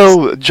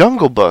also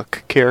Jungle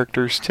Book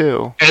characters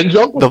too. And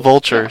Jungle the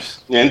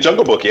vultures. Yeah, in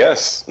Jungle Book,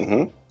 yes.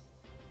 Mm-hmm.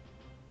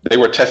 They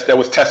were that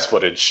was test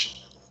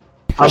footage.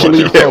 I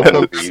believe so.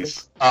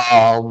 Movies.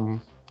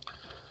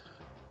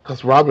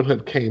 Because Robin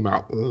Hood came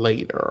out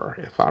later,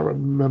 if I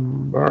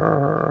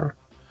remember.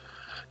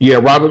 Yeah,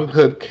 Robin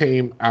Hood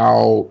came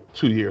out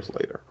 2 years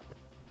later.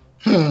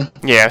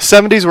 Yeah,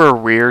 70s were a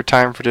weird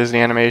time for Disney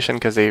Animation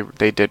because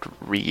they did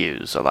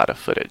reuse a lot of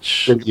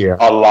footage. Yeah,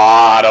 a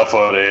lot of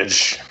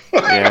footage.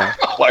 Yeah,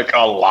 like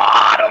a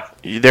lot of.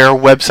 There are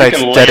websites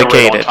you can dedicated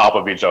layer it on top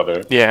of each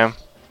other. Yeah.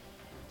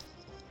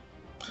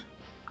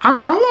 I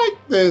like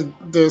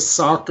the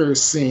soccer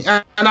scene,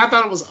 and I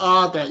thought it was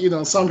odd that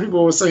some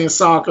people were saying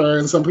soccer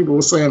and some people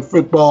were saying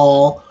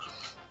football.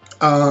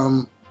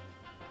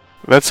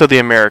 That's so the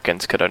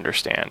Americans could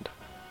understand.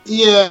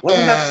 Yeah,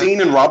 wasn't that scene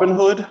in Robin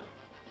Hood?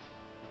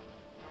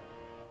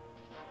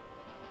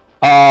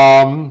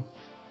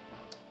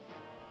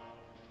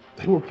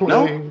 They were playing.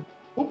 No?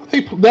 What were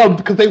they? No,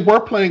 because they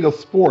were playing a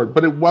sport,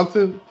 but it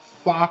wasn't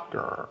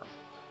soccer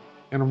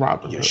in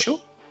Robin Hood.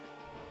 Sure?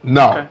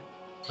 No,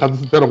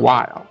 because it's been a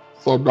while.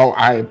 So no,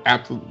 I am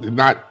absolutely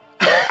not.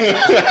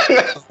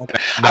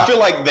 I feel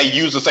like they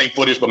used the same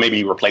footage, but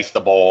maybe replaced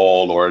the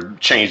ball or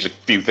changed a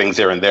few things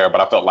here and there. But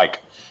I felt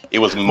like it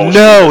was mostly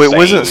no, it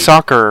wasn't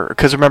soccer.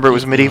 Because remember, it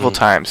was medieval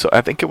times, so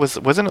I think it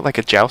wasn't it like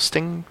a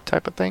jousting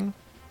type of thing?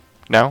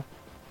 No.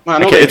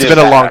 Well, okay, it's been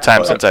a long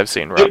time since I've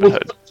seen Robin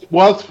Hood.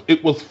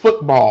 It was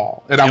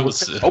football, and it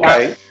was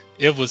okay.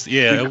 It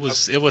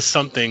was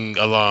something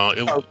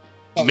along.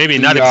 Maybe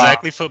not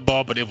exactly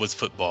football, but it was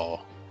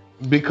football.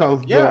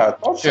 Because I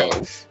thought so.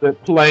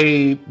 That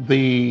played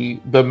the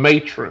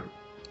matron.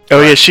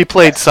 Oh yeah, she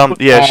played some.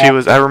 Yeah, she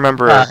was. I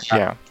remember.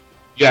 Yeah.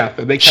 Yeah,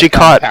 so she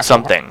caught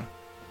something,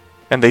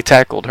 and they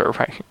tackled her.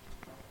 Right.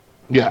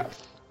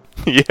 Yes.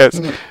 Yes.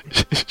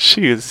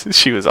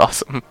 She was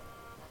awesome.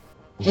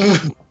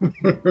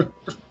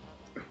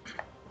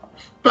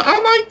 But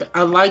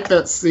I like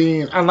that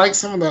scene. I like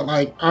some of that.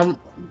 Like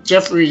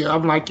Jeffrey.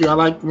 I'm like you. I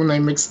like when they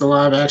mix the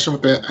live action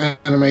with the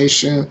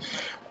animation.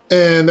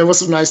 And there was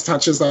some nice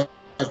touches, like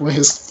when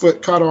his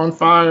foot caught on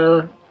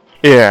fire.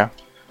 Yeah.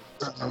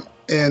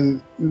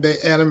 And they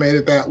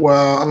animated that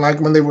well. And like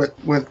when they went,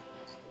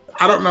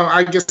 I don't know.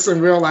 I guess in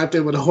real life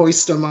they would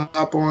hoist him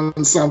up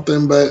on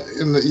something, but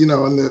in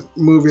the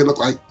movie it looked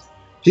like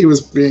he was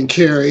being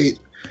carried.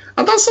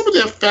 I thought some of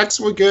the effects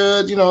were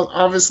good.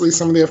 Obviously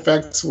some of the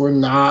effects were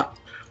not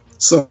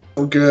so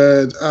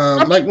good.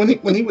 Like when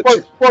he would.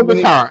 For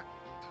the time.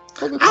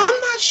 I'm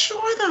not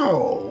sure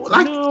though.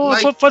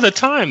 For the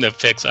time, the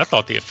effects. I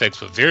thought the effects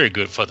were very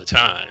good for the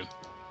time.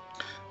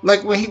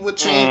 Like when he would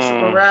change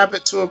from a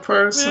rabbit to a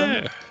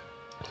person. Yeah.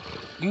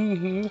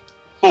 Mm-hmm.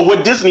 But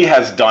what Disney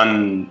has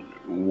done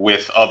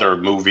with other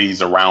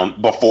movies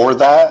around before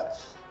that,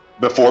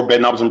 before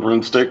Bedknobs and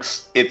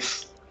Broomsticks,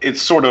 it's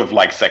sort of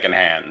like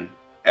secondhand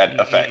at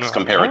effects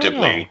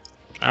comparatively.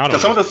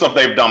 Because some of the stuff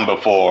they've done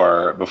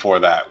before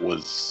that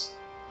was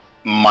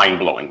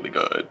mind-blowingly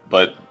good,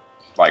 but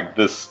like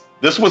this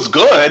was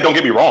good. Don't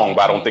get me wrong,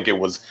 but I don't think it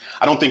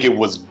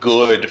was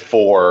good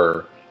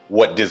for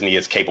what Disney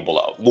was capable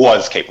of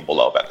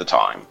at the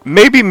time.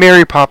 Maybe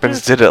Mary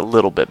Poppins did it a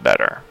little bit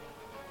better.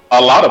 A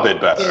lot of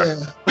it better.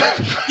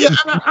 Yeah.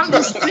 I'm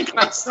just thinking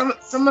like some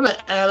of the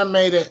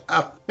animated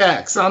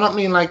effects. I don't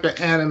mean like the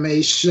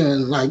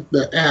animation, like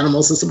the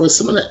animals and stuff, but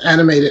some of the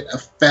animated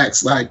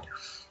effects, like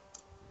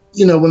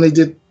when they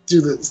do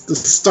the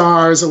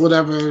stars or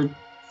whatever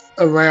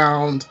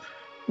around.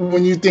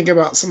 When you think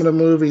about some of the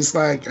movies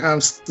like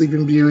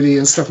Sleeping Beauty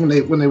and stuff, when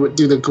they would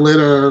do the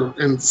glitter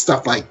and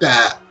stuff like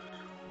that,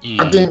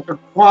 I think the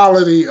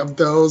quality of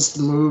those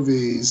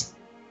movies,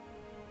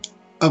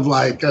 of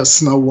like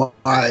Snow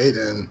White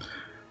and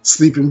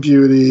Sleeping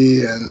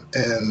Beauty and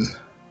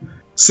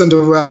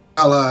Cinderella,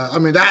 I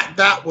mean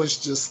that was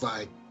just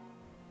like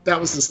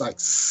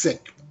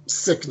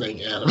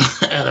sickening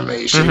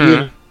animation.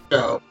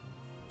 Mm-hmm.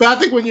 But I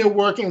think when you're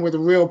working with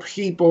real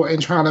people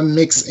and trying to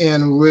mix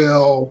in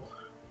real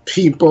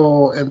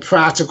people and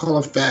practical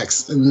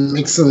effects and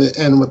mixing it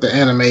in with the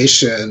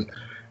animation,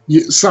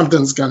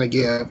 something's gonna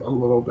give a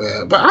little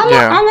bit. But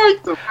I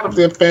liked a lot of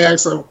the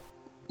effects.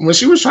 When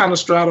she was trying to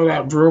straddle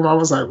that broom, I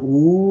was like,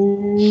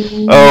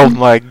 ooh. Oh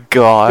my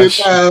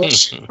gosh.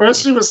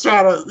 First she was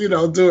trying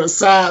to, do a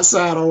side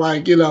saddle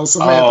like,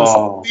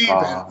 Samantha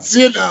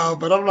Stevens,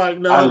 but I'm like,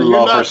 no. I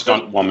love her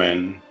stunt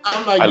woman.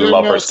 I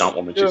love her stunt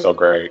woman. She's so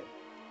great.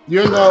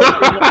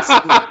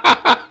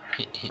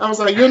 I was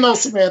like,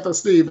 Samantha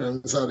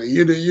Stevens, honey.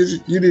 You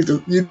need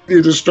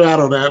to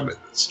straddle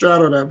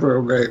that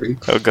broom, baby.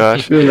 Oh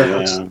gosh.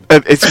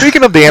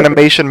 Speaking of the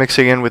animation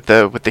mixing in with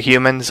the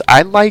humans,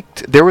 I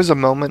liked. There was a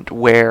moment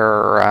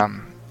where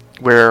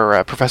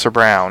Professor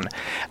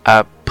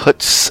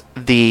puts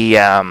the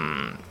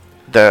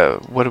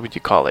what would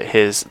you call it?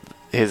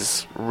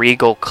 his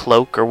regal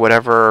cloak or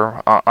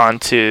whatever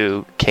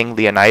onto King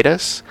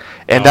Leonidas,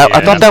 and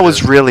I thought that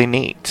was really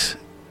neat.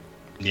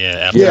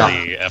 Yeah,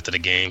 after the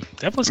game,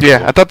 that was cool.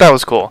 Yeah, I thought that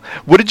was cool.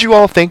 What did you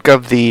all think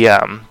of the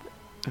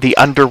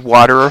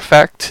underwater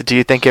effect? Do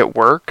you think it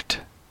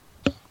worked?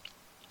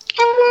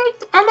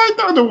 I like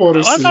the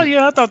underwater scene.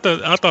 I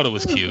thought it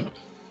was cute.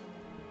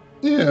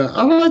 Yeah,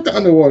 I like the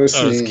underwater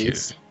scenes.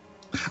 Cute.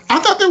 I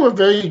thought they were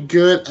very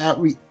good at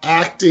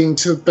reacting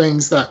to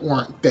things that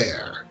weren't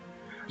there.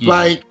 Mm.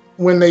 Like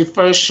when they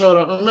first showed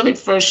up,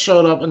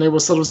 and they were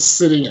sort of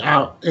sitting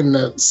out in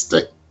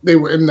they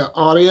were in the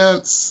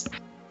audience,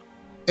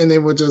 and they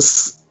were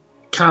just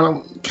kind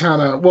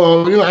of.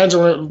 Well,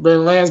 Angela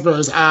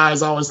Lansbury's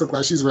eyes always look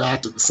like she's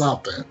reacting to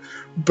something,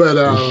 but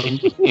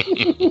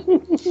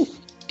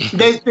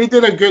they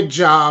did a good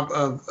job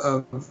of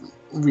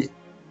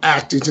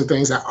reacting to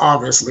things that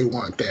obviously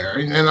weren't there,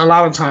 and a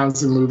lot of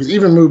times in movies,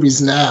 even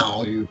movies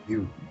now, you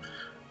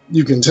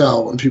can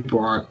tell when people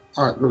aren't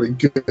really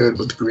good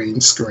with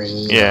green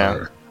screen.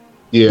 Yeah.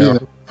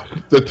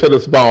 The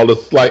tennis ball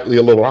is slightly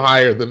a little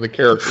higher than the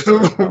character.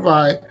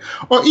 Right.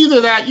 Or either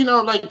that,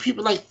 like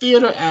people like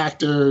theater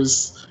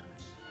actors,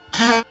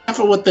 half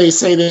of what they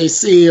say they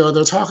see or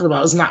they're talking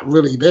about is not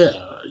really there.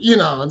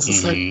 It's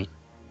just like,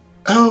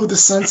 oh, the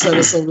sunset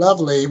is so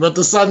lovely, but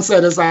the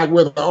sunset is like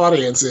where the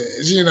audience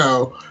is,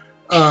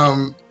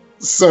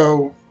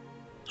 So.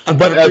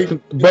 But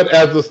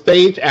as a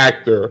stage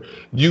actor,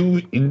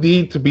 you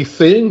need to be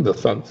seeing the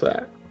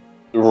sunset.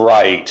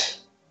 Right.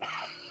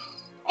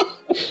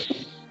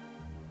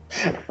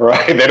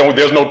 Right.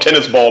 There's no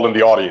tennis ball in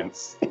the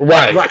audience.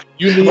 Right.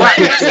 You need to,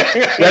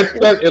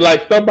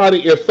 like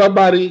if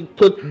somebody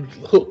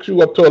hooks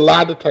you up to a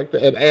lie detector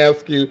and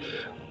asks you,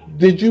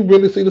 did you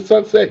really see the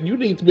sunset? You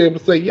need to be able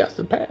to say yes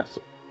and pass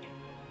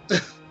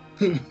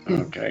it.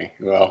 Okay.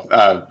 Well,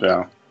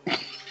 yeah.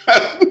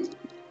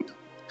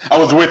 I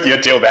was with you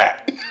until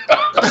that.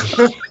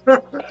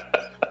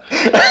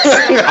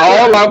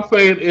 All I'm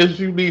saying is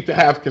you need to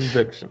have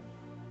conviction.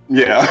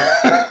 Yeah.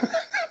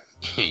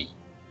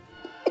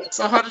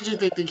 So how did you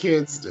think the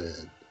kids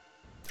did?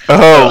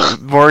 Oh,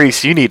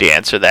 Maurice, you need to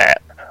answer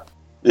that.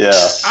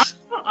 Yeah.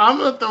 I'm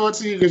gonna throw it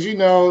to you because I'm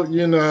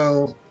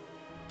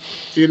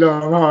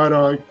hard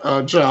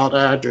on child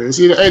actors.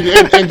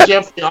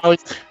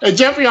 And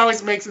Jeffrey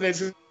always makes it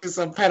into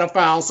some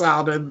pedophile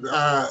sounding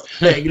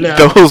thing.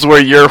 Those were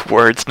your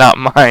words, not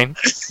mine.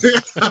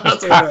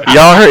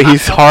 Y'all heard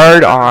he's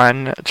hard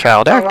on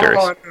child actors.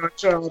 Hard on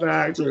child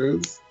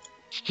actors.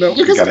 No,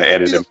 you gotta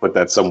edit and put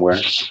that somewhere.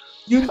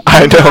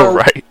 I know,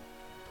 right?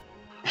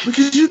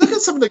 Because you look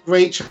at some of the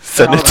great child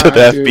send it to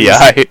the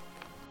FBI.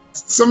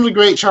 Some of the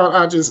great child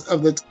actors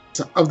of the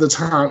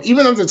time,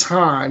 even of the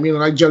time,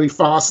 like Jodie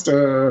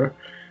Foster,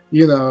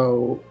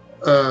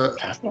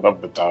 That's not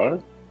of the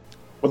time.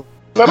 Was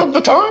that of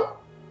the time?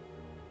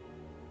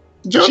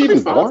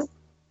 Jodie Foster.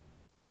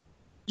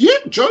 Yeah,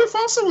 Jodie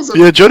Foster was.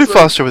 Jodie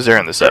Foster was there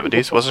in the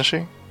 70s, wasn't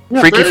she?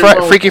 Yeah,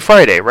 Freaky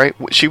Friday, right?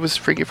 She was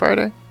Freaky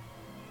Friday.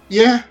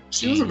 Yeah,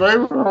 she was a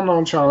very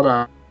well-known child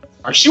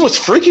actor. She was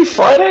Freaky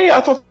Friday?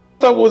 I thought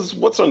that was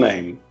what's her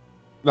name?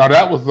 No,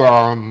 that was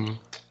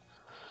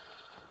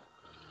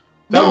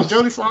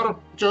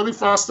Jodie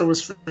Foster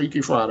was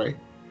Freaky Friday.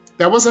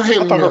 That wasn't Haley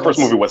Mills. I thought her first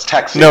movie was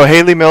Taxi. No,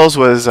 Haley Mills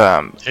was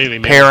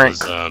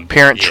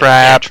Parent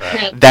Trap,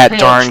 That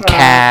Darn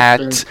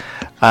Cat.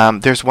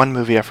 There's one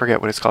movie, I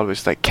forget what it's called. It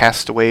was like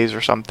Castaways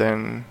or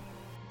something.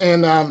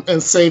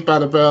 And Saved by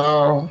the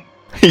Bell.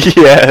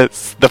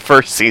 Yes, the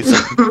first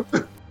season.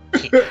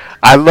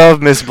 I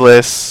love Miss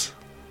Bliss.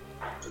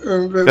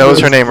 That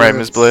was her name, right,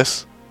 Miss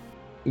Bliss?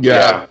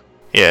 Yeah.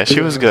 Yeah, she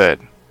was good.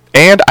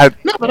 And I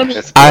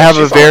have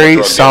a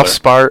very soft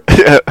spot.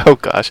 Oh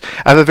gosh,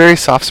 I have a very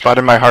soft spot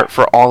in my heart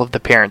for all of the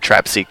Parent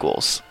Trap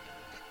sequels.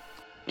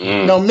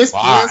 No, Miss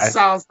Bliss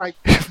sounds like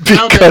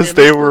because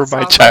they were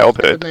my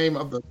childhood. Like the name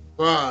of the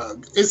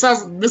drug.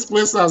 Miss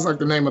Bliss sounds like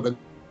the name of the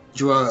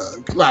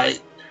drug,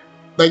 like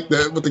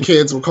what the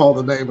kids would call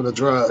the name of the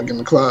drug in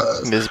the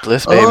clubs. Miss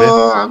Bliss, baby.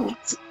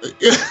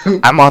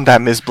 I'm on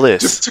that Miss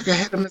Bliss. Just took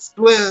ahead of Miss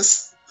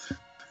Bliss.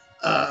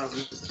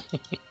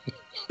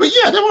 But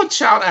yeah, there were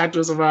child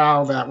actors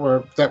around that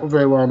were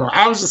very well known.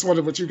 I was just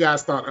wondering what you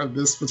guys thought of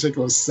this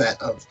particular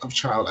set of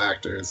child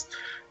actors.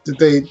 Did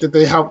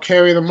they help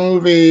carry the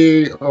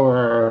movie,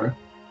 or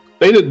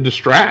they didn't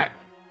distract?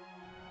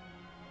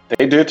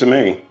 They did to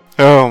me.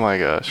 Oh my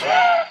gosh.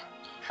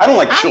 I don't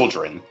like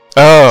children.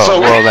 Oh,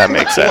 well, that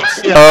makes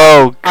sense. Yeah.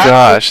 Oh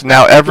gosh,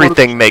 now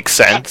everything makes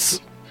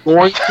sense.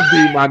 Going to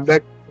be my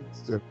next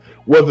question.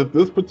 Was it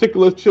this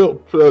particular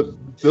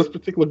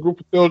group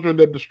of children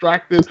that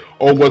distracted,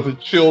 or was it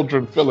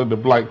children fill in the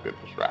blank that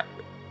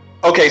distracted?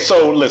 Okay,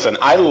 so listen,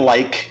 I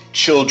like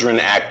children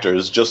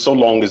actors just so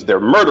long as they're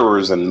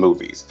murderers in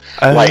movies.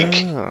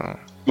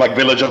 Like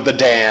Village of the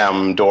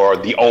Damned or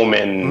The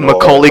Omen.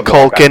 Macaulay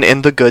Culkin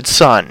in The Good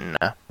Son.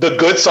 The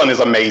Good Son is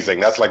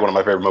amazing. That's like one of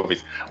my favorite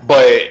movies.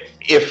 But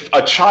if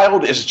a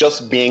child is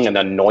just being an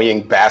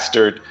annoying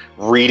bastard,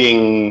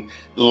 reading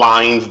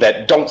lines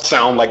that don't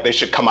sound like they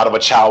should come out of a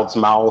child's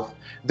mouth,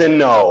 then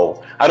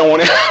no, I don't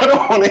want to. I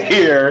don't want to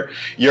hear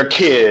your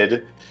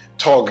kid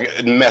talk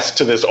mess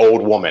to this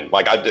old woman.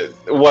 Like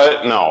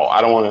what? No,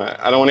 I don't want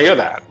to. I don't want to hear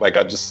that. Like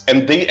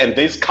and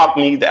these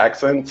Cockney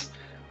accents.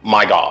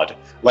 My God,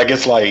 like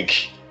it's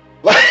like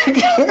I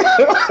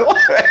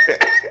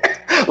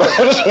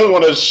just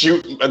want to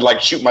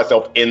shoot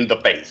myself in the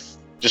face.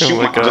 Just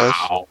shoot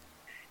myself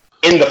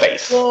in the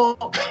face.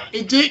 Well,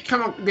 they did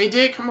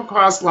come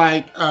across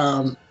like.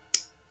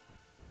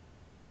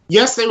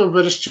 Yes, they were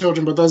British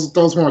children, but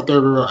those weren't their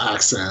real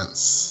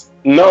accents.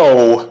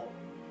 No.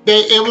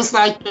 It was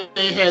like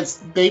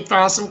they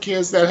found some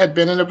kids that had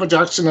been in a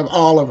production of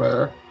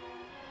Oliver,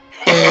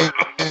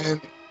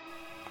 and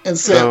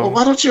said, "Well,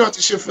 why don't you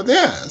audition for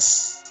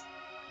this?"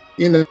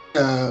 You know,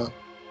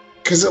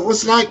 because it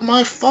was like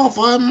my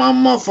father and my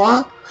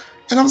mother,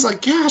 and I was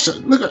like, "Gosh,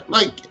 look at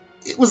like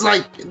it was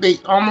like they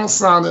almost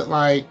sounded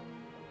like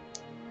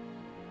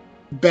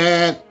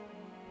bad."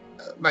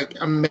 Like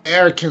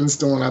Americans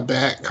doing a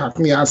bad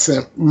Cockney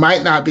accent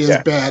might not be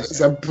as bad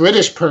as a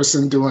British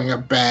person doing a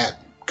bad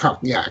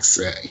Cockney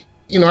accent.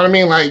 You know what I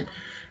mean? Like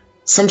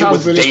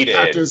sometimes British dated.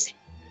 actors,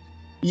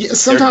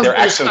 sometimes their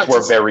accents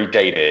were very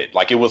dated.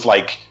 Like it was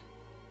like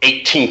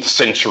 18th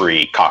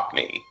century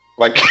Cockney.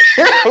 Like,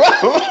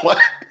 well,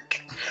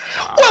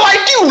 I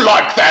do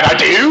like that. I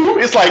do.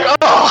 It's like,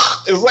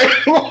 it's like,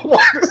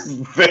 what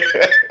is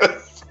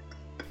this?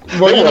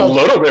 Well, they were a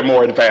little bit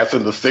more advanced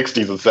in the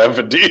 60s and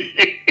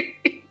 70s.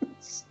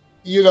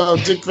 You know,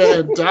 Dick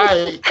Van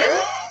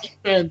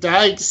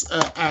Dyke's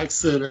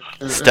accent.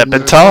 Step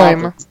in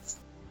time.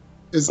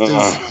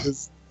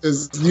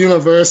 Is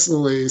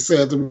universally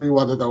said to be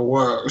one of the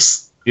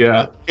worst.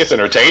 Yeah. It's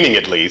entertaining,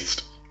 at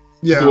least.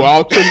 Yeah. Do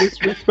all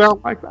children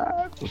sound like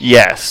that?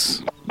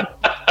 Yes.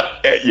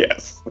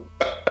 Yes.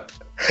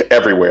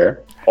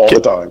 Everywhere. All the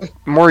time.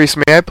 Maurice,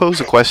 may I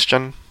pose a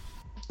question?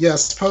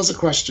 Yes, pose a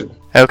question.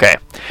 Okay.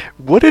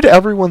 What did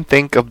everyone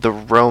think of the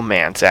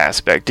romance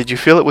aspect? Did you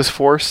feel it was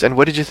forced? And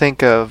what did you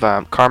think of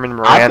Carmen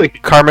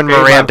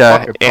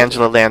Miranda,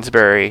 Angela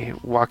Lansbury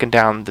walking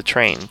down the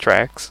train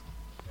tracks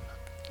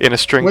in a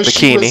string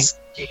bikini?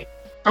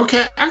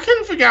 Okay, I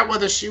couldn't figure out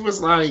whether she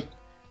was like,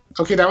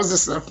 okay, that was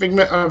just a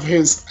figment of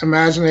his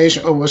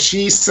imagination, or was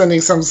she sending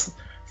some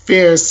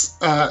fierce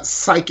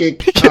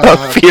psychic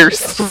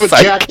fierce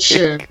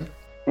projection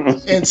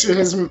into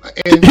his,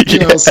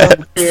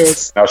 some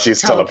fierce. Now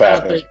she's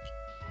telepathic.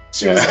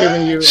 She was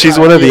giving you. She's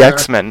one of the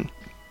X-Men.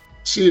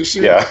 She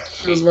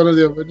was one of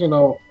the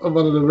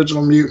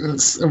original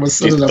mutants and was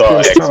sending a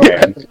fierce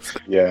telepathic.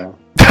 Yeah.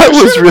 That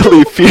was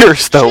really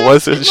fierce, though,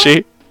 wasn't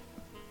she?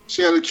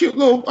 She had a cute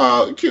little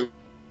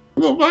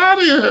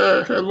body in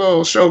her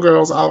little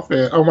Showgirls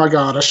outfit. Oh my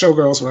God, a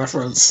Showgirls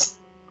reference.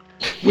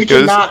 We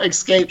cannot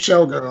escape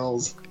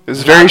Showgirls. It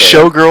was very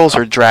Showgirls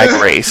or Drag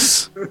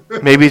Race.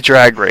 Maybe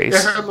Drag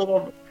Race. In her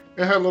little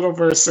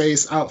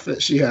Versace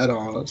outfit she had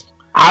on.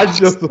 I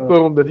just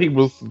assumed that he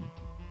was.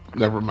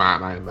 Never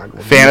mind. I am not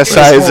going to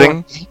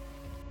fantasizing.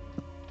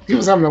 He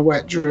was having a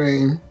wet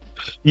dream.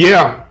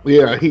 Yeah.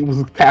 He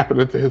was tapping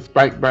into his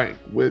spank bank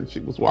when she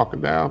was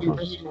walking down.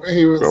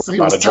 He was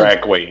a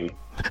drag queen.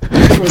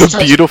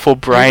 The beautiful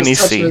briny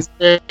sea.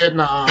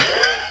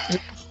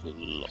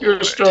 He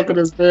was stroking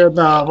his bed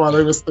knob while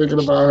he was thinking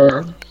about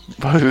her.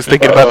 He was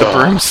thinking about the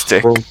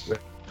broomstick.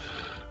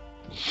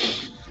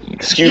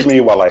 Excuse me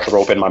while I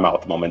throw up in my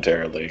mouth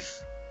momentarily.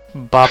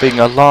 Bobbing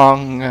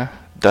along,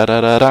 da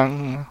da da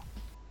dang.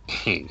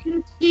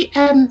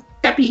 And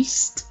the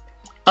Beast.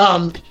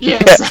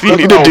 Yes. Yeah, you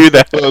need to do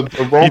that.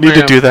 You need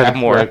to do that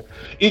more.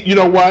 You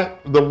know what?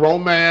 The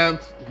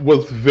romance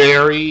was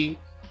very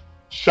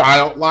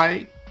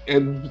childlike,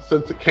 and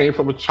since it came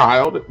from a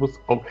child, it was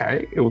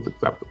okay. It was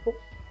acceptable.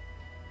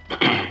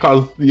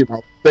 Because,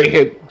 they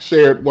had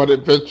shared one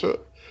adventure,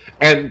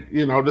 and,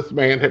 this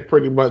man had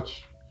pretty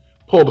much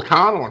pulled a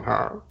con on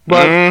her.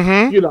 But,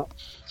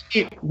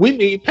 we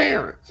need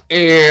parents.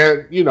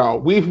 And,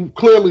 we've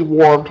clearly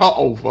warmed her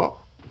over.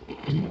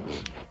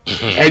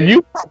 And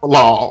you come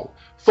along,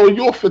 so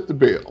you'll fit the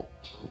bill.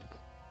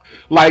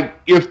 Like,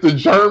 if the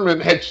German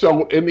had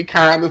shown any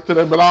kindness to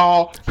them at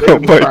all, they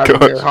would try to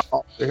get her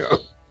off to him.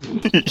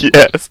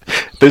 Yes.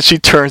 Then she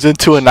turns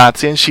into a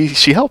Nazi and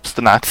she helps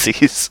the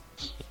Nazis.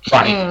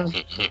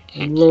 Right.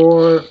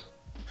 Lord.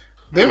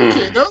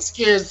 Those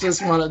kids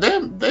just wanted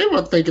them. They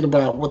were thinking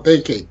about what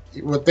they could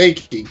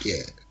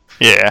get.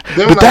 Yeah,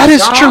 but that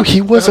is true.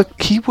 He was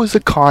a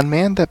con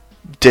man that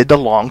did the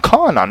long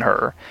con on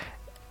her,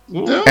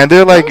 and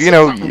they're like,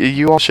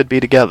 you all should be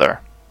together.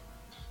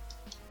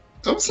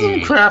 Those some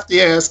crafty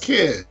ass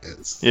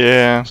kids.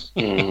 Yeah,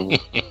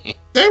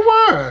 they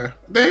were,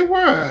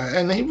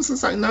 and he was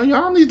just like, no,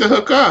 y'all need to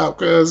hook up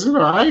because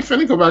I ain't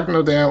finna go back to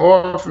no damn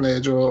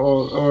orphanage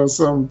or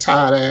some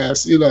tight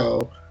ass,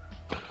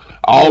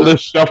 all this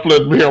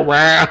shuffling me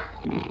around.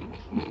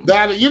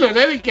 That they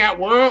done got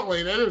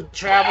worldly. They done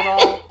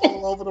traveled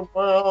all over the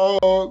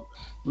world,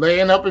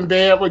 laying up in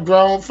bed with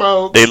grown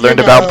folks. They learned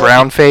about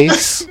brown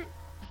face.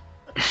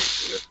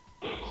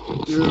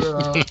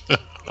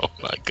 Oh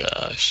my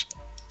gosh.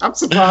 I'm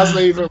surprised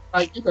they even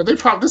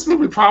this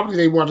movie probably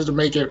they wanted to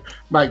make it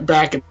like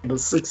back in the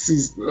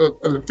 60s,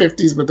 the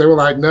 50s, but they were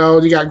like,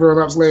 no, you got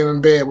grown-ups laying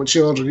in bed with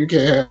children, you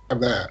can't have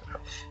that.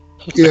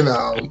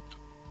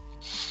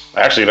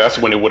 Actually, that's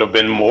when it would have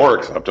been more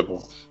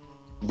acceptable.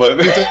 But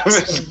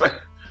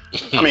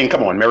I mean,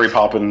 come on, Mary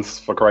Poppins,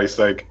 for Christ's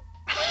sake.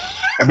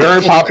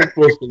 Mary Poppins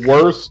was the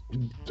worst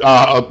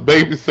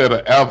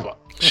babysitter ever.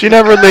 She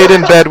never laid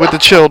in bed with the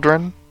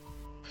children.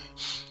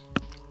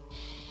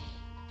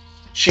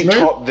 She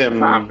taught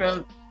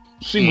them.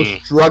 She was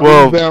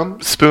drugging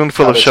them.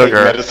 Spoonful of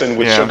sugar. Medicine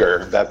with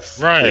sugar. That's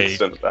right.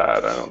 That. I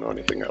don't know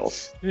anything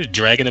else. You're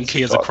dragging them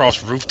kids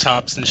across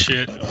rooftops and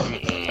shit.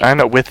 I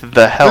know, with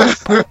the help.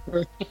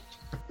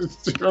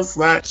 Just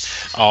like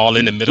all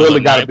in the middle of the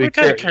night. What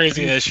kind of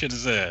crazy ass shit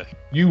is that?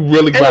 You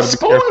really got to be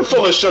careful. A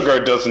spoonful of sugar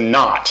does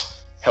not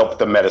help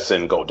the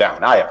medicine go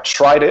down. I have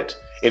tried it.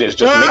 It is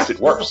just makes it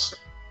worse.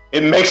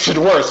 It makes it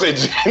worse.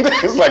 It's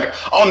like,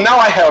 oh, now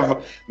I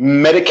have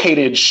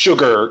medicated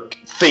sugar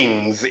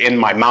things in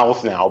my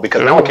mouth now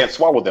because now I can't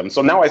swallow them.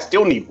 So now I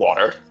still need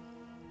water.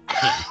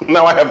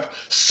 Now I have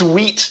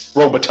sweet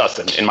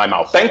Robitussin in my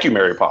mouth. Thank you,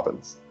 Mary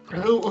Poppins.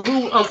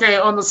 Okay,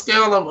 on the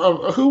scale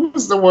of who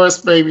was the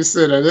worst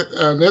babysitter?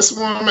 This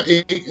woman,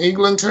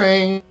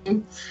 Eglantine?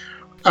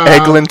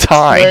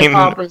 Eglantine. Mary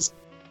Poppins.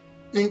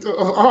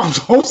 Oh, I'm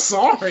so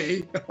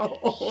sorry.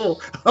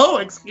 Oh,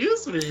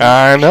 excuse me.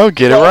 I know,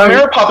 get it right.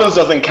 Mary Poppins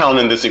doesn't count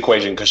in this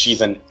equation because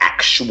she's an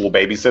actual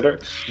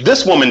babysitter.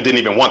 This woman didn't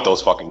even want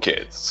those fucking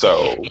kids,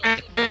 so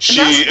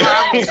she.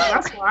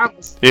 That's why I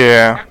was.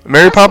 Yeah,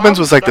 Mary Poppins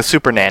was like the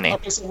super nanny.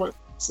 Okay,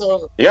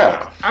 so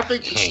yeah, I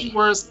think is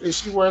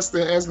she worse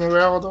than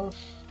Esmeralda?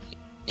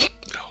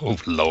 Oh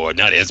Lord,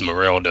 not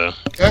Esmeralda.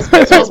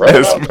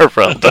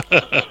 Esmeralda.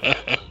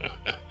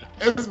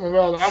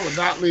 Esmeralda, I would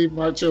not leave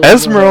my children.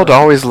 Esmeralda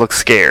always looks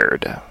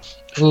scared.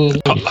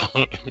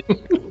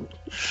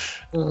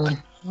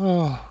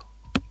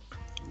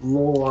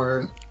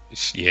 Lord.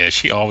 Yeah,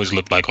 she always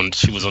looked like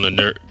she was on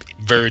the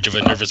verge of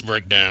a nervous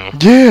breakdown.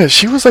 Yeah,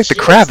 she was like the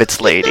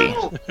Kravitz lady.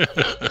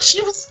 She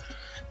was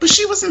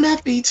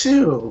methy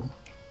too.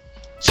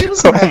 She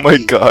was. Oh my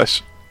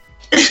gosh.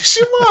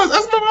 She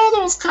was.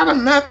 Esmeralda was kind of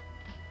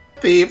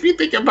methy. If you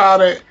think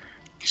about it,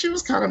 she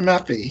was kind of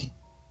methy.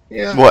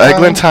 Yeah. Well,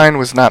 Eglantine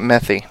was not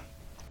methy.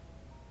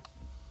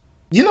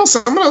 You know,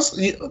 some of those.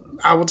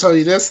 I will tell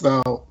you this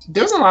though.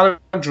 There's a lot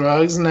of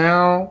drugs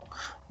now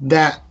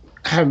that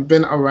have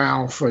been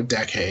around for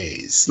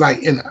decades,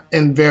 like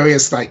in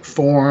various like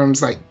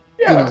forms, like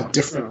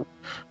different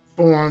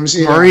forms.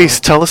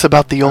 Maurice, tell us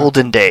about the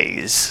olden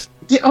days.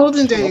 The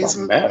olden days.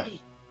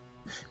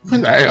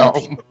 When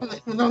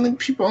only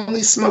people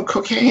only smoke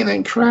cocaine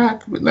and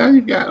crack, but now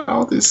you've got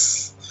all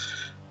this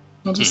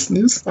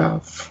new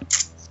stuff.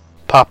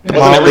 Pop the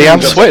Molly,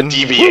 I'm sweating.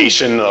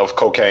 Deviation of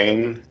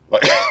cocaine,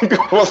 like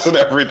wasn't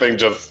everything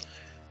just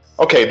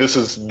okay? This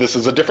is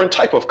a different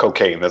type of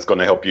cocaine that's going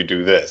to help you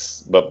do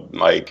this, but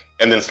like,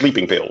 and then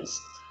sleeping pills.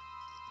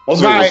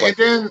 Right,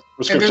 and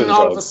then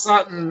all of a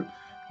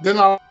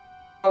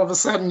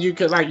sudden, you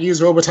could like use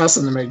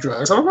Robitussin to make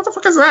drugs. So what the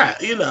fuck is that?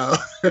 You know,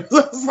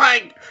 it's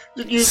like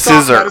you use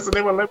cough medicine.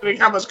 They were limiting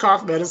how much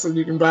cough medicine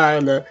you can buy,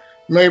 and the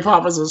Mary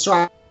Poppins was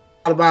trying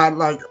to buy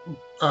like.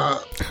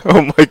 Oh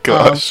my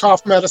gosh!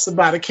 Cough medicine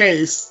by the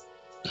case.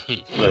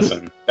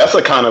 Listen, that's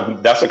the kind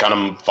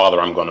of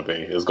father I'm going to be.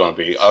 It's going to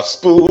be a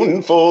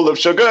spoonful of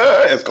sugar.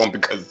 It's going to be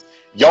because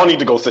y'all need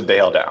to go sit the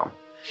hell down,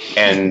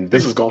 and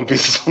this is going to be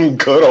some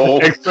good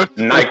old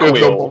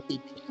NyQuil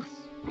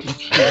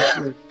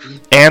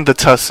and the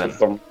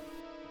Tussin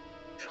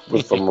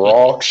with some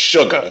raw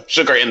sugar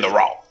in the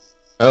raw.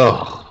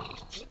 Oh.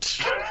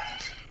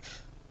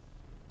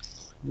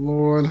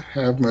 Lord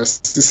have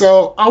mercy.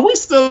 So, are we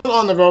still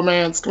on the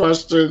romance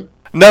question?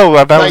 No,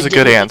 that was a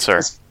good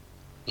answer.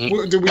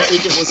 Do we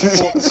think it was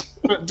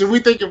forced? Do we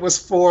think it was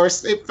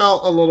forced? It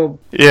felt a little.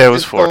 Yeah, it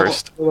was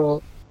forced. Yeah.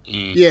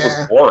 It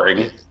was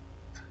boring.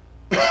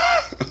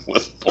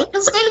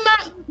 Because they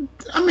not.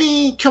 I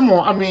mean, come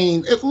on. I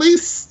mean, at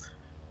least.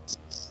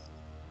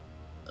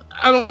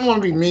 I don't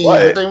want to be mean,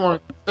 but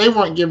they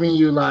weren't giving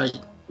you like.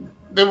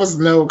 There was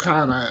no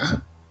kind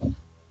of.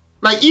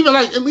 Like, even,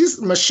 like, at least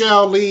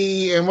Michelle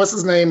Lee and what's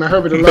his name and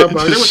Herbie the Love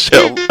Bug. They were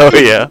cute. Oh,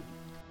 yeah.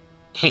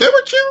 They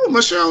were cute.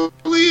 Michelle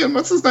Lee and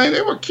what's his name?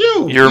 They were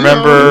cute. You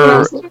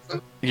remember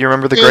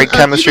the great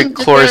chemistry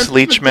Cloris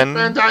Leachman?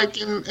 Van Dyke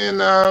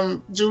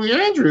and Julie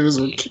Andrews.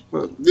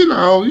 You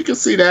know, you can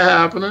see that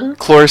happening.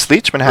 Cloris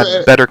Leachman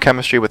had better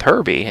chemistry with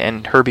Herbie,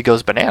 and Herbie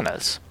goes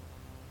bananas.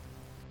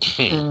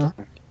 Mm.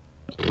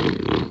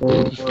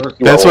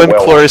 That's when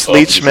Cloris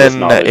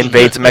Leachman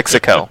invades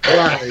Mexico.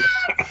 Right.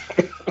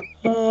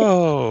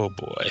 Oh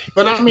boy!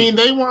 But I mean,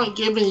 they weren't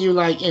giving you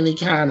like any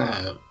kind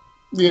of,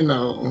 you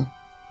know.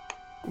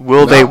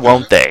 Will they?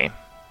 Won't they?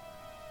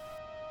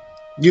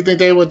 You think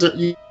they were?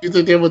 You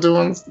think they were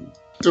doing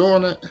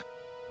it?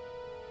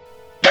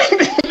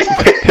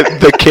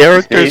 The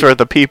characters or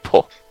the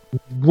people?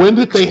 When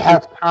did they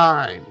have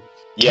time?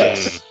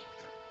 Yes.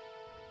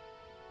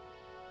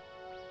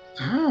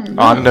 I don't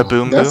know. On the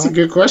Boom That's Boom? a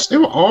good question.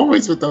 They were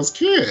always with those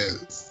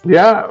kids.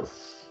 Yes.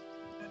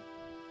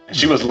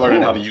 She was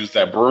learning how to use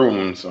that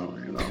broom, so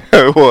you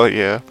know. Well,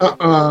 yeah.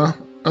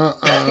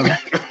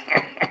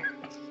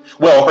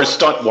 Well, her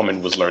stunt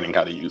woman was learning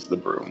how to use the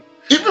broom.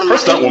 Her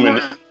stunt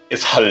woman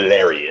is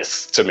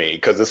hilarious to me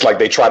because it's like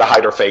they try to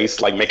hide her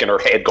face, like making her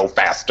head go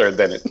faster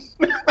than it.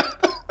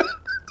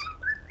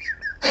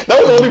 That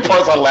was the only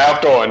parts I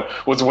laughed on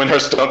was when her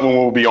stunt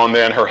woman would be on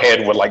there and her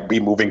head would like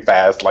be moving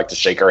fast, like to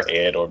shake her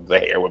head, or the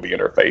hair would be in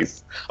her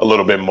face a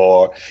little bit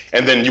more.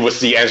 And then you would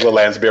see Angela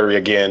Lansbury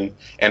again,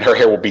 and her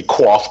hair would be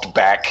coiffed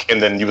back,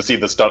 and then you would see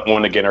the stunt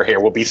woman again, her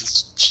hair would be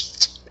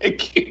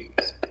shaking.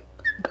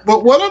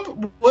 But what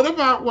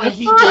about when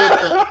he did?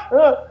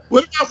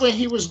 What about when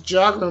he was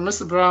juggling?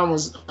 Mr. Brown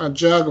was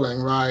juggling,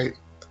 right?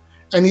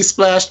 And he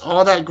splashed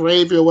all that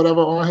gravy or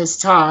whatever on his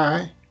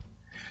tie,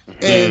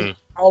 and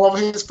all over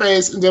his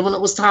face. And then when it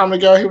was time to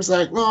go, he was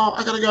like, "Well,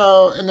 I gotta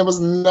go," and there was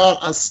not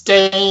a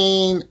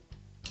stain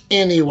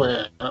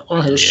anywhere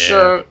on his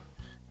shirt.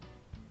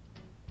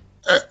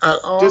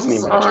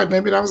 Sorry,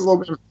 maybe that was a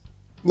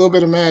little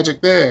bit of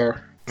magic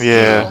there.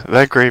 Yeah,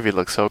 that gravy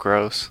looks so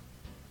gross.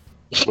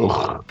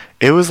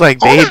 It was like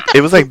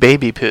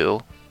baby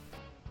poo.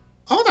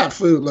 All that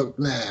food looked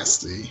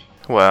nasty.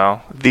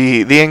 Well,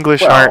 the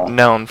English aren't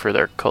known for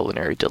their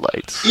culinary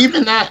delights.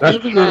 Even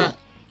that.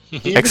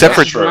 Except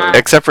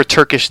for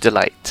Turkish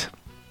delight.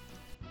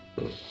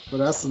 But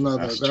that's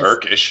another. That's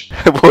Turkish.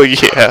 Well,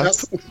 yeah,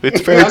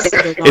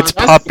 it's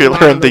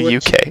popular in the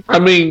UK. I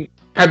mean,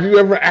 have you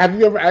ever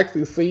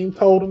actually seen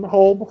Toad in the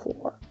Hole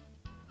before?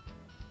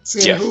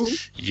 Seen who?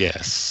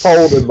 Yes.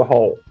 Toad in the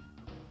Hole.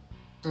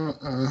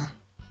 Yeah.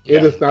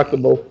 It is not the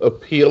most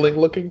appealing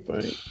looking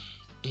thing.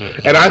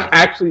 And I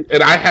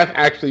have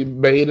actually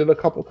made it a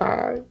couple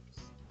times.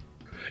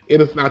 It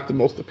is not the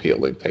most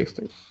appealing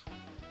tasting.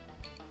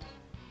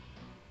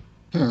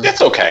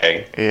 It's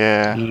okay.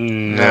 Yeah.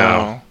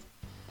 No.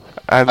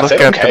 I look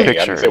at okay. the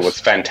pictures. It was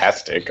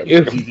fantastic.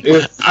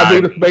 It's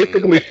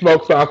basically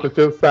smoked sausage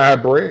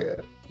inside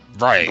bread.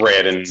 Right.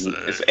 Bread and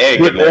it's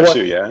egg in there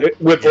too, yeah.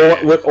 With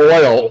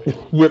oil.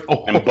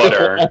 And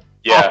butter.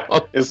 Yeah.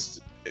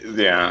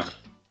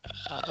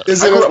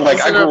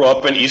 I grew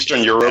up in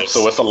Eastern Europe,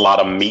 so it's a lot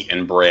of meat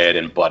and bread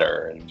and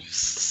butter. And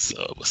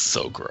so it was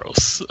so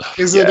gross.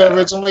 Is it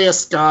originally a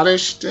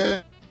Scottish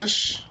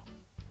dish?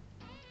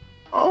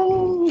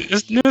 Oh,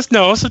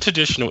 it's a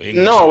traditional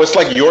English. No, it's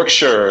like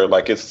Yorkshire,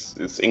 like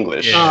it's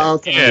English. Yeah, oh,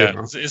 okay.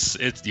 Yeah, it's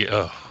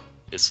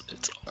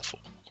awful.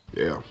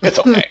 Yeah, it's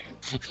okay.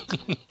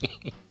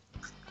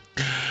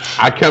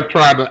 I kept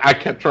trying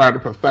to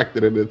perfect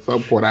it, and at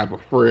some point, I have a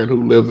friend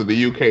who lives in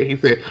the UK. He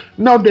said,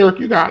 "No, Derek,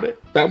 you got it."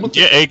 That was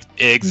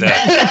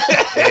exactly,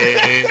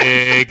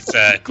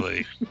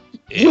 exactly.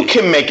 You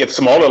can make it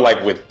smaller,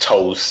 like with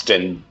toast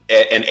and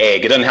an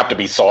egg. It doesn't have to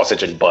be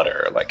sausage and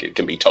butter. Like it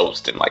can be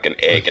toast and like an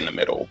egg in the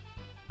middle.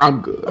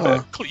 I'm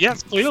good.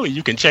 Yes, clearly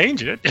you can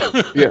change it.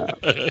 Yeah.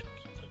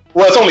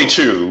 Well, it's only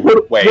two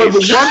ways. Well,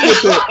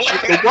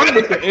 the one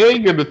with the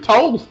egg and the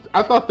toast,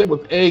 I thought that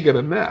was egg in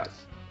a nest.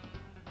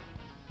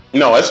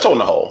 No, it's toad in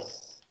the hole.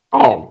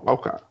 Oh,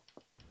 okay.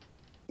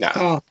 Yeah.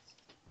 Oh.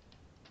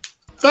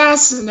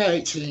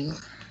 Fascinating.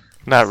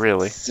 Not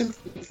really.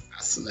 Simply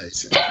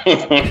fascinating.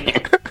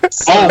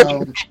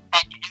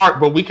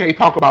 But we can't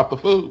talk about the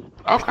food.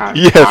 Okay.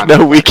 Yes,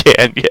 no, we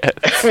can.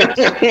 Yes.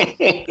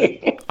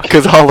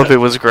 Because all of it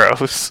was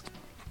gross.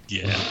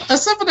 Yeah.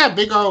 Except for that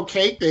big old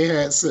cake they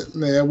had sitting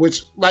there,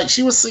 which, like,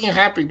 she was singing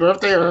 "Happy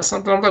Birthday" or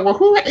something. I'm like, well,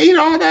 who ate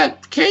all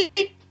that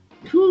cake?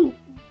 Who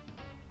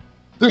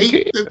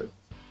ate the...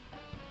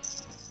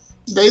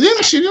 They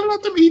didn't. She didn't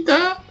let them eat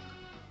that.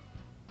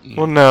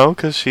 Well, no,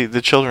 because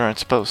the children aren't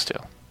supposed to.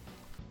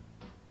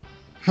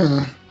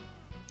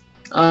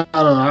 I don't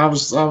know. It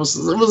was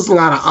a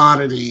lot of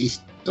oddity.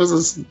 It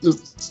was a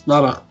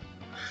lot of,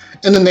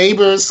 and the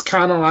neighbors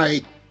kind of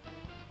like,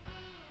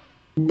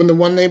 when the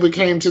one neighbor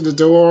came to the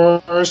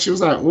door, she was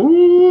like,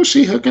 "Ooh,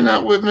 she hooking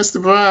up with Mr.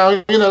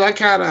 Brown." You know, that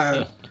kind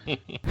of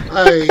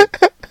like.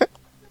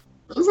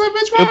 I was like,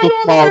 "Bitch, why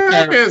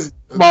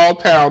small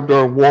town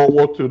during World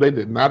War II. They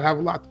did not have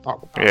a lot to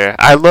talk about. Yeah,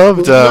 I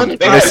loved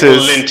they had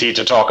Linty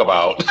to talk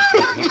about.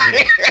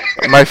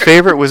 My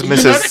favorite was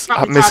Mrs.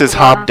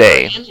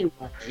 Hobday. Anyway.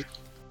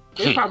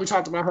 They probably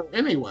talked about her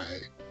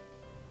anyway.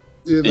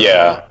 You know,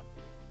 yeah.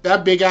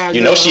 That big eye.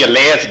 You know she a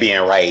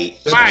lesbian, right?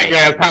 That big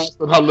ass house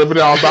with her living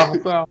all by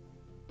herself.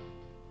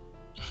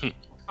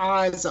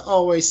 Eyes are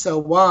always so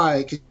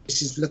wide because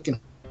she's looking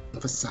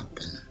for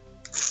something.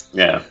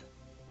 Yeah.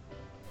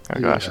 Oh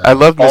gosh, I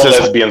love All Mrs.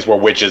 lesbians were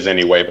witches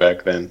anyway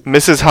back then.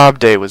 Mrs.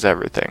 Hobday was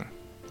everything.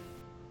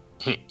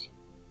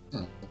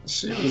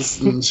 She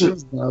was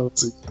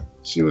nosy.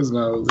 She was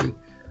nosy.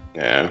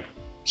 Yeah,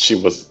 she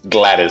was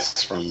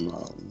Gladys from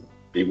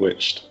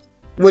Bewitched.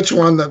 Which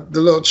one? The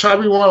little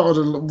chubby one, or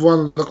the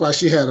one that looked like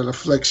she had an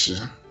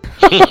affliction?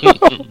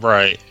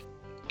 Right.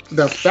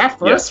 That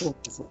first one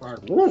was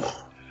like, ooh.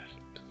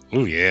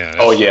 Ooh, yeah.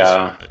 Oh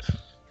yeah,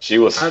 she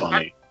was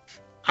funny.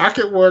 I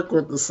could work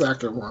with the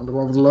second one, the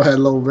one with the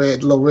little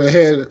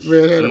redheaded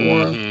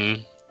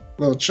one,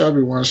 little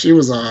chubby one. She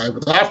was alright,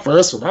 but that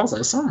first one, I was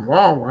like, something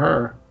wrong with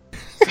her.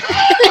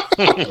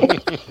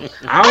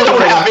 I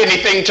don't have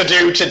anything to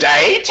do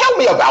today. Tell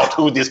me about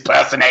who this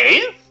person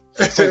is.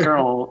 So,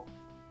 girl,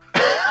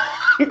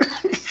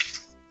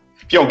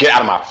 if you don't get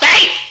out of my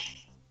face.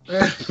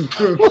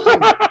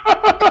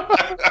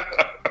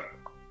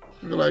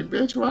 You're like,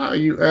 bitch, why are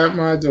you at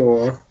my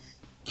door?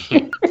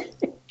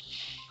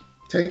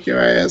 Take your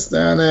ass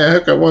down there and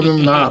hook up one of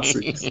them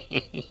Nazis.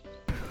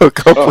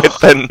 Hook up with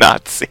the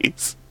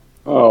Nazis.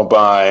 Oh,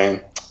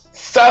 bye.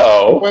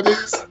 So,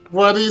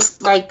 what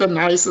is like the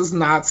nicest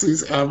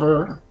Nazis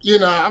ever? You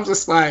know, I'm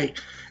just like,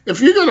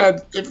 if you're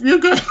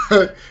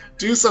gonna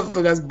do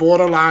something that's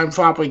borderline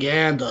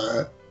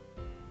propaganda,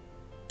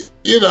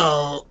 you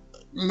know,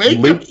 make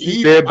them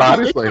evil. Dead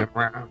bodies laying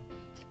around.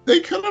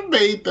 They could have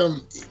made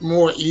them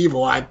more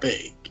evil, I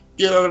think.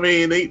 You know what I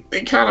mean?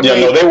 They kind of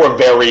they were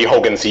very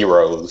Hogan's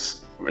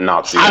Heroes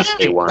Nazis.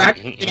 They weren't.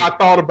 I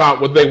thought about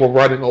when they were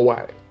running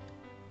away.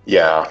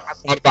 Yeah. I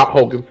thought about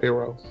Hogan's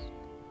Heroes.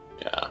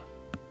 Yeah.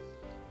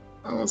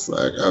 I was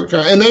like,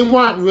 okay. And they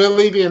weren't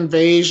really the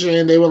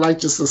invasion. They were like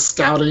just a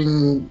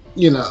scouting,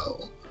 you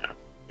know.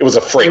 It was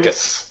a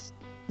fracas.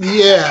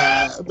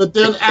 Yeah. But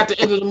then at the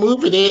end of the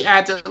movie, they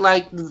acted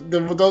like,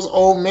 those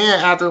old men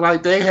acted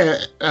like they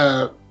had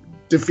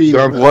defeated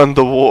them. Won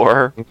the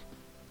war.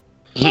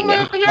 I'm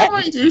like, y'all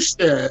ain't do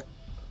shit.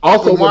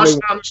 Also, march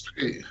down the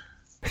street.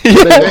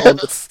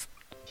 Yes.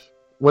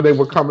 When they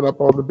were coming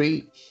up on the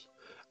beach.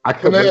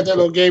 When they had that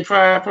little gay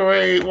pride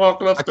parade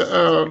walking up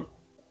the...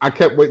 I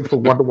kept waiting for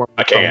Wonder Woman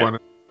to come running.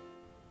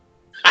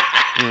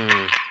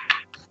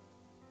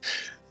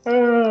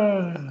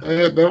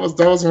 That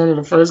was one of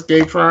the first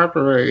gay pride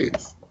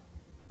parades.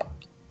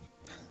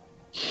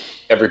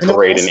 Every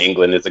parade in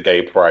England is a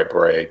gay pride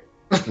parade.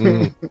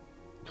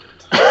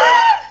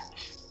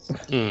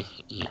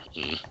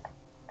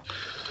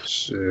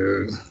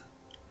 Sure.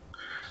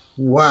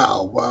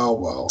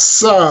 Wow.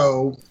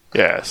 So...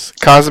 Yes.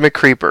 Cosmic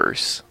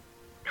Creepers.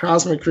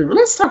 Cosmic Creeper.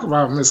 Let's talk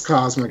about Miss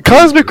Cosmic.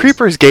 Cosmic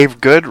Creepers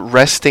gave good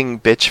resting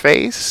bitch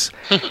face.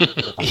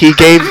 he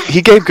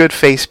gave good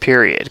face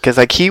period because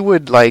like he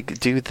would like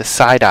do the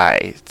side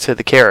eye to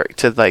the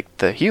character to like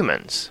the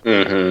humans,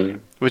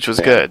 which was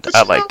good. But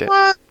I liked it.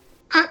 What?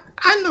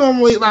 I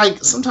normally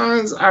like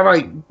sometimes I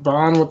like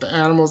bond with the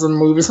animals in the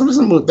movies. Sometimes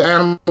the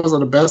animals are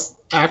the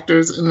best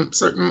actors in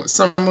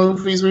some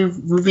movies we've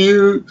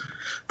reviewed,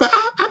 but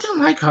I didn't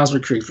like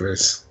Cosmic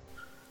Creepers.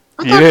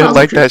 You didn't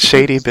like that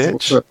shady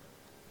bitch?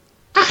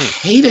 I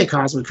hated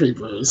Cosmic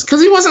Creepers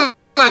because he wasn't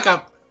like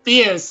a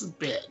fierce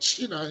bitch.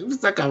 You know, he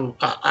was like a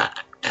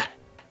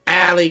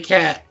alley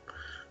cat.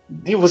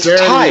 He was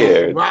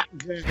tired.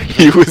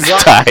 He was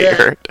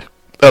tired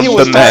of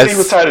the mess. He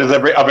was tired of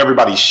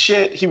everybody's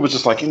shit. He was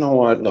just like, you know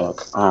what?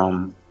 Look,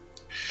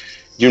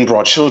 you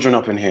brought children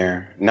up in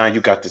here. Now you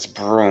got this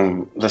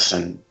broom.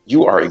 Listen,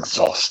 you are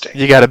exhausting.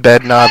 You got a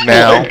bed knob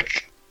now.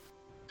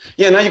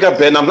 Yeah, now you got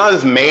bed knob. Now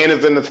this man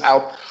is in this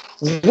house.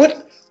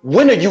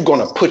 When are you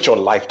going to put your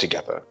life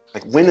together?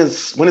 Like, when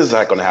is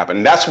that going to happen?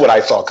 And that's what I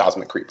saw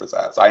Cosmic Creepers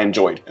as. I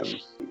enjoyed him.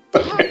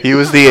 He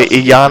was the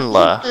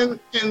Iyanla.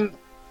 And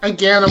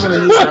again, I'm going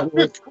to use that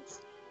word.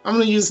 I'm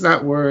going to use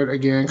that word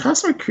again.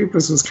 Cosmic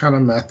Creepers was kind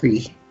of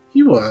methy.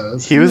 He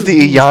was. He was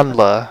the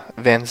Iyanla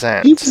Van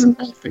Zandt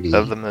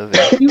of the movie.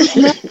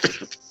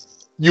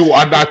 You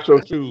are not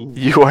your shoes.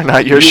 You are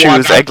not your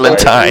shoes,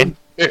 Eglantine.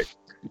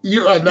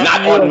 You are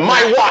not on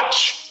my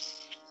watch.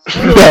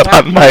 Not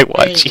on my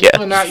watch, yes.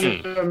 You are not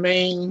your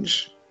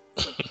mange.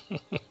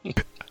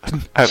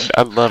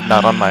 I love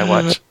not on my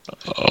watch.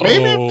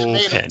 Maybe if they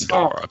made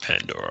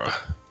Pandora.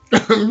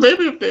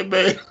 Maybe if they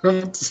made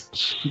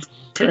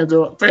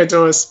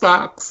Pandora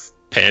Spox.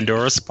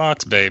 Pandora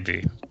Spox,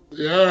 baby.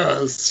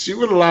 Yes, she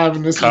would have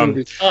livened this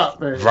movie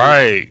up, man.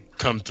 Right,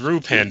 come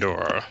through,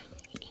 Pandora.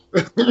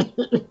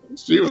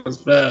 She was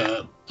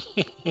bad.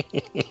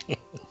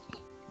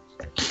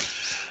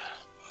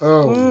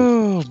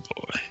 Oh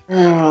boy.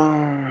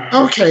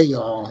 Okay,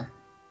 y'all.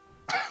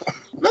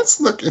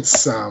 Let's look at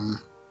some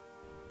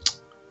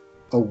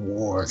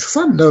awards. Because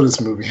I know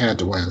this movie had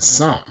to win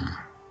something.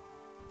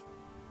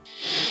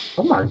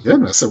 Oh my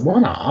goodness, it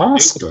won an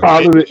Oscar.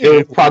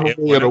 It was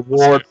probably an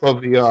award for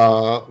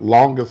the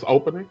longest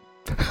opening.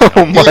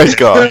 Oh my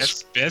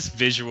gosh. Best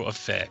visual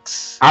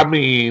effects. I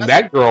mean,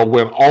 that girl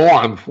went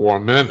on for a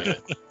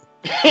minute.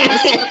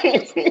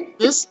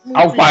 This movie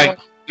I was like,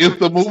 is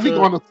the movie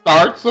going to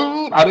start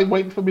soon? Are they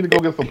waiting for me to go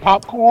get some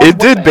popcorn? It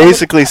did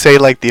basically say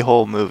like the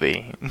whole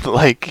movie,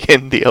 like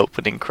in the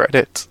opening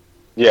credits.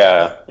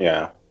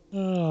 Yeah.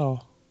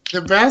 Oh.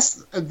 The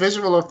best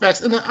visual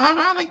effects. And the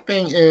ironic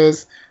thing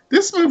is,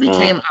 this movie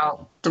came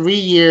out 3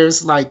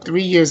 years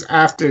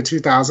after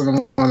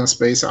 2001: A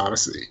Space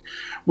Odyssey,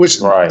 which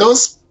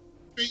those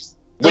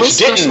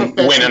didn't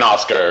win an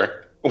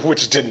Oscar,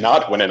 which did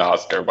not win an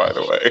Oscar, by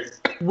the way.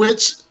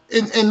 Which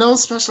and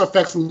those special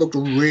effects looked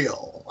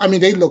real. I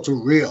mean, they looked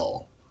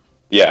real.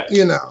 Yeah.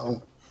 You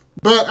know,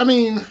 but I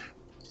mean,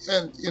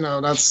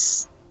 and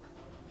that's.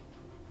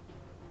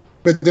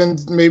 But then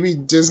maybe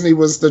Disney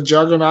was the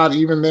juggernaut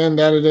even then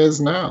that it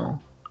is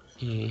now.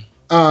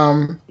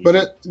 But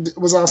it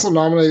was also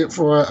nominated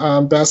for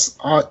best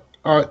art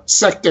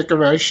set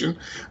decoration.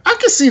 I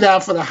could see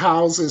that for the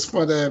houses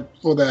for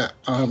that.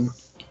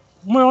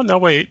 Well, no,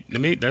 wait.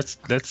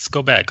 Let's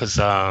go back because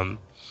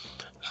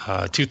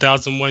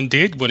 2001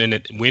 did win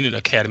an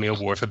Academy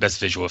Award for best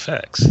visual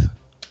effects.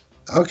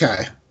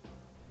 Okay.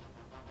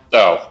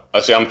 Oh,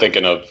 I see. I'm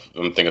thinking of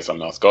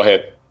something else. Go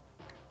ahead.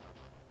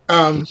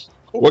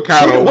 What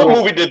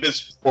movie did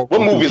this?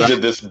 What movies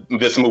did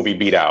this movie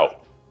beat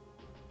out?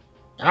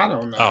 I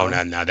don't know. Oh,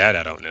 now that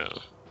I don't know.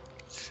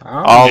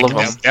 All of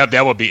them.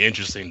 That would be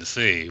interesting to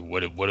see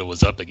what it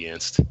was up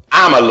against.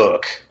 I'ma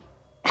look.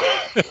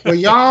 Well,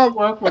 y'all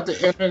work with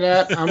the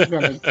internet. I'm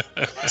gonna.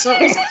 So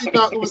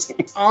it was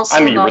also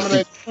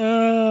nominated.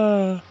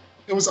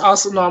 It was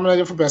also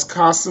nominated for best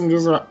costume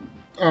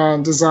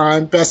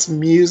design, best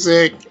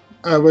music,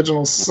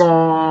 original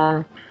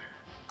song,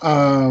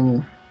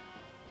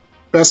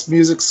 best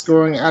music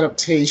scoring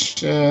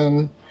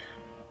adaptation,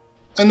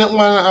 and it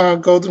won a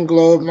Golden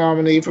Globe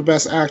nominee for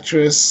best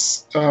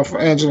actress for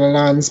Angela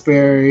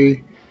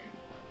Lansbury.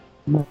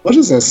 What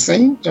is that?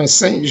 Saint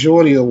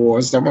George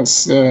Awards. That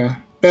was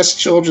best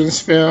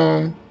children's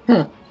film.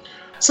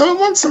 So it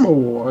won some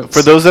awards.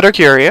 For those that are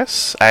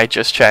curious, I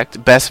just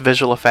checked. Best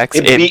visual effects.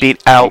 It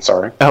beat out. I'm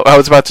sorry. Oh, I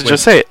was about to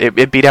just say it.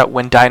 It beat out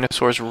When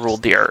Dinosaurs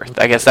Ruled the Earth.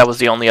 I guess that was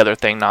the only other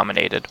thing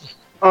nominated.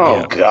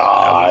 Oh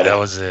God, that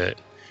was it.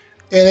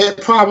 And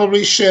it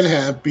probably should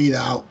have beat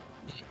out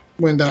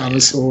When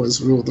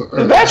Dinosaurs Ruled the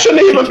Earth. That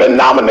shouldn't even been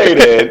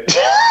nominated.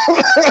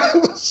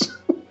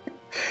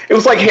 It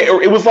was like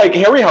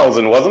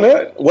Harryhausen, wasn't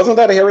it? Wasn't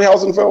that a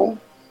Harryhausen film?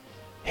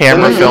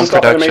 Hammer Film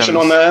Productions Productions.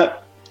 on that.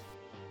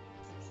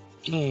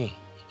 I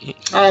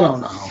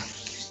don't know.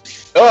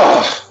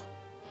 Ugh.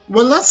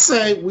 Well, let's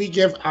say we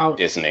give out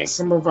Disney.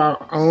 some of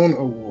our own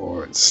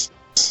awards.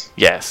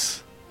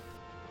 Yes.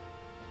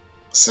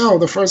 So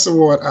the first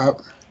award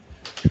up,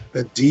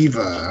 the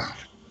Diva.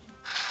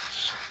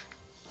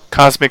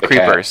 Cosmic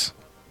Creepers.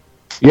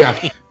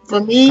 Yeah. For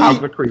me,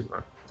 Cosmic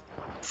Creeper.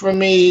 For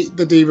me,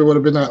 the Diva would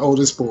have been that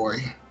oldest boy.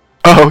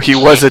 Oh, he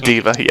was a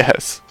diva.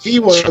 Yes. He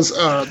was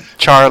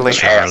Charlie.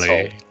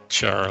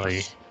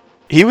 Charlie.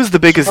 He was the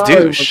biggest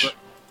douche.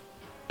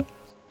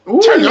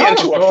 Turn me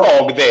into a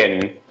frog,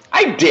 then.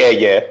 I dare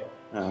you.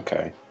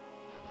 Okay.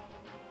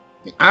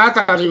 I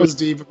thought he was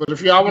Diva, but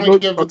if y'all want to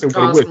give it to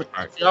Cosmic,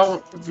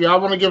 if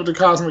y'all want to give it to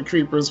Cosmic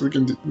Creepers, we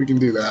can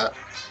do that.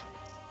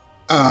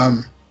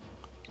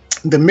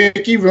 The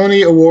Mickey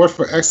Rooney Award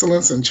for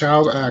Excellence in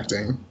Child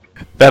Acting.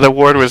 That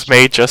award was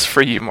made just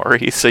for you,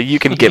 Maurice, so you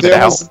can give it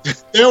out.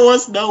 There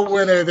was no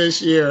winner this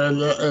year in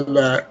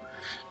that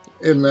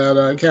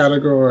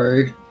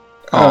category.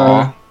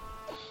 Aww.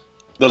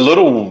 The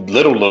little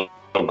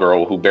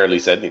girl who barely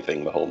said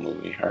anything the whole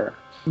movie. Her.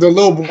 The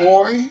little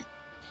boy.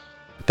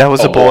 That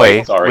was a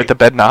boy sorry. with the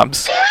bed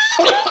knobs.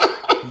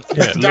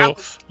 Yeah,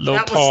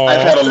 little Paul.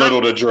 I've had a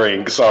little to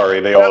drink.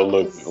 Sorry, they all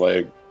look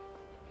like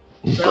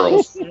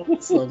girls. That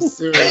was some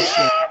serious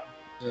shit.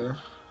 Yeah.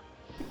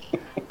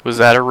 Was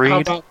that a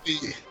read?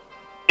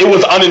 It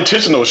was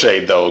unintentional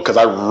shade though, because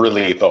I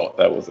really thought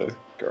that was a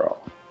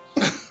girl.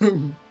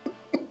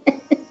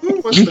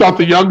 You thought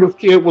the youngest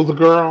kid was a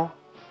girl?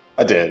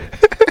 I did.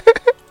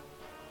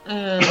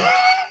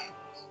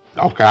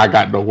 Okay, I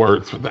got no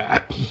words for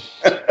that.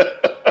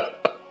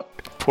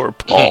 Poor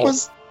Paul.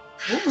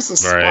 What was a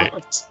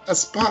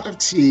spot of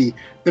tea?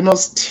 The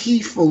most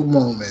teaful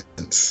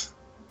moment.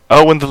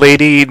 Oh, when the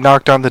lady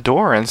knocked on the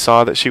door and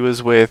saw that she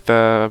was with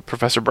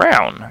Professor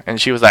Brown, and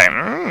she was like,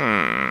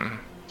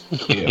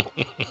 Yeah.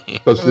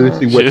 So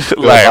she was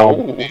like,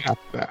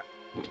 after that.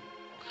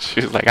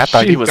 She was like, I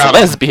thought he was a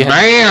lesbian.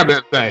 Man,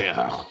 in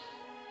there.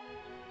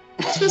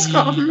 She's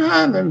got a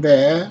man in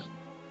there.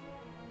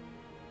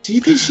 Do you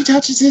think she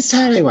touches his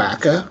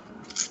tallywhacker?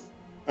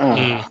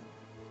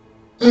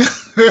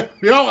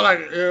 You're like,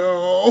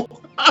 ew.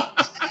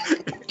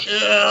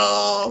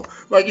 Ew.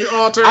 Like you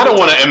all turn. I don't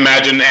want to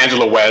imagine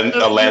Angela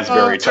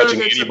Lansbury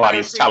touching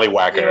anybody's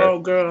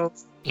tallywhacker.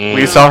 Girls.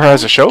 We saw her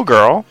as a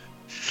showgirl.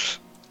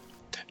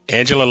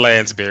 Angela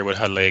Lansbury with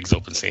her legs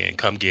open saying,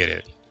 "Come get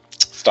it."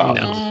 Stop.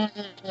 No.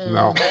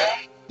 No.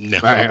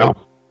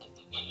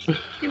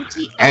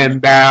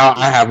 And now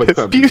I have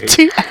a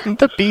Beauty and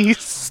the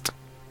Beast.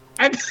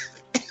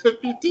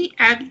 Beauty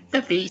and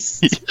the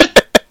Beast.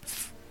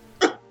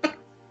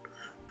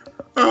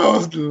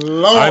 Oh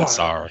Lord! I'm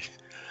sorry.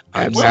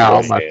 And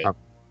now my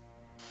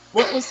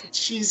What was the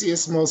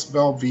cheesiest, most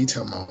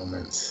Velveeta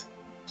moment?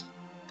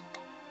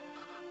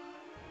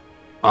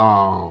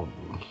 I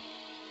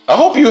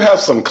hope you have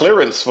some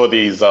clearance for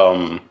these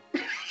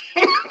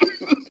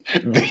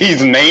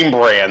these name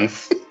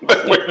brands.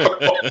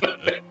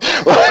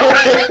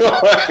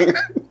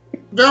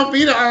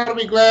 Velveeta ought to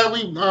be glad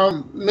we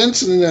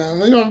mentioned them.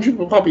 You know,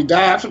 people probably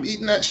die from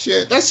eating that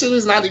shit. That shit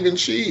is not even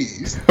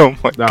cheese. Oh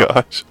my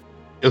gosh.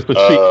 It's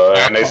the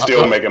and they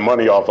still making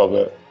money off of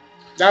it.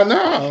 I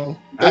know.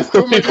 That's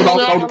because people don't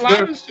know the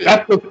difference.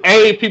 That's because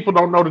A, people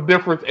don't know the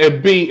difference,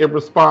 and B, it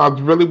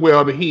responds really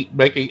well to heat,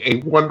 making a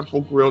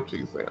wonderful grilled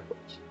cheese sandwich.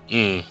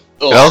 It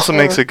also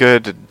makes a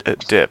good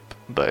dip,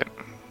 but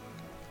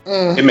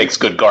it makes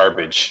good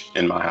garbage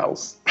in my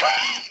house.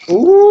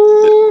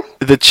 Ooh.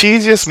 The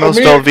cheesiest, most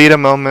Velveeta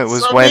moment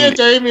was when me and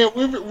Damien,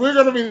 we're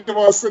gonna be the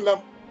ones sitting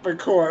up in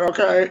court,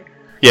 okay?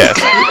 Yes.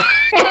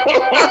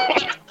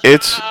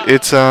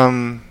 It's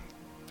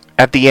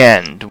at the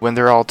end when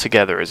they're all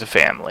together as a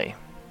family.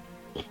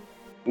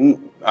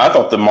 I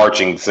thought the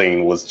marching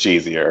scene was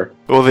cheesier.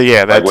 Well,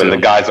 that's like when the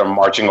guys are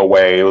marching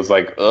away, it was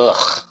like,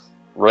 ugh,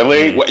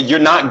 really? You're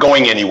not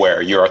going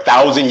anywhere. You're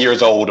 1,000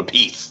 years old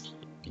apiece.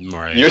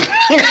 Right.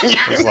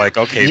 It's like,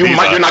 okay, you're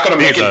not going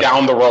to make it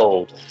down the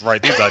road.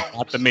 Right. These are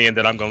not the men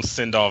that I'm going to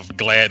send off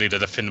gladly to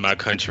defend my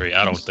country.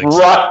 I don't think so.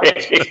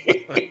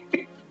 Right.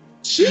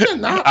 She did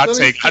not. I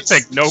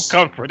take no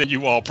comfort in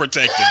you all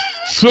protected.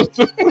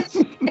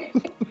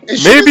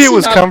 Maybe it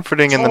was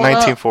comforting in the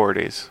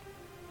 1940s.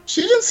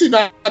 She didn't see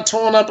that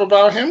torn up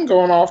about him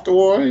going off the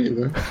war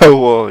either.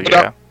 Oh, well,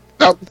 yeah.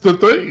 That's the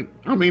thing.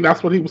 I mean,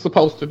 that's what he was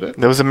supposed to do.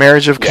 There was a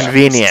marriage of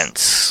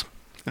convenience.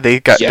 They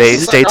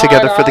stayed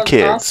together for the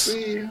kids.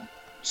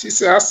 She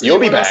said, "I see you'll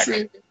be back.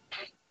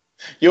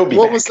 You'll be back."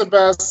 What was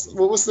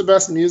the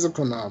best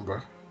musical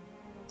number?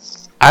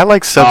 I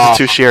like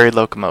Substitutionary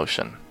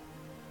Locomotion.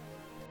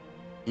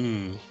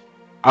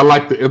 I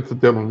like the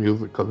incidental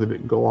music because it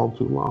didn't go on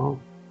too long,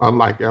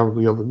 unlike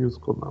every other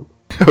musical number.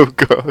 Oh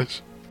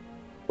gosh.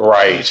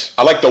 Right.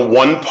 I like the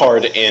one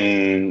part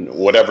in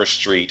whatever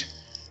street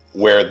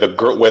where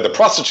the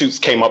prostitutes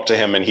came up to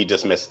him and he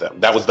dismissed them.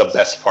 That was the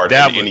best part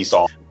of any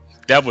song.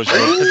 That was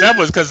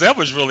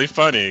really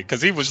funny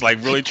because he was like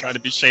really trying to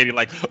be shady.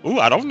 Like, ooh,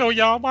 I don't know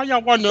y'all. Why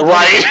y'all want to?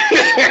 Right.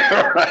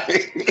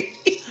 Right.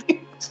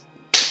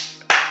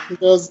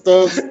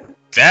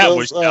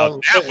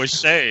 That was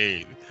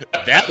shade.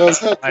 Those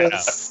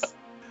hookers.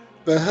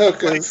 The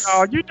hookers. Like,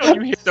 oh, you know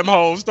you hit them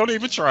hoes. Don't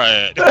even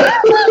try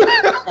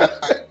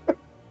it.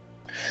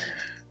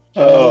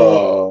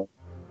 Oh.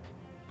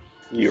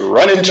 You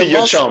run into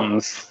your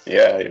chums.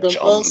 Yeah, your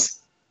chums.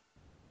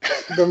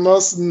 The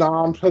most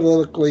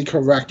non-politically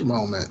correct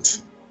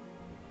moment.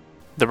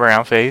 The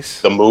brown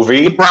face. The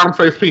movie. The brown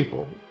face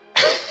people.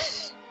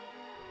 Yes.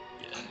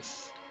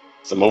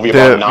 It's a movie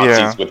about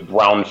Nazis with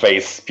brown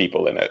face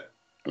people in it.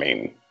 I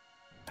mean,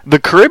 the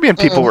Caribbean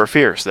people were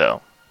fierce,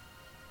 though.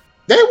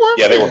 They were.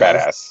 Yeah, they were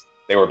badass.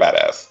 They were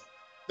badass.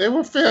 They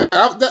were fair.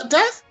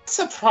 That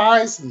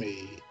surprised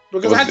me.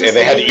 Because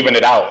they had to even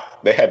it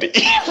out. They had to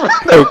even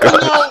oh,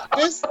 God.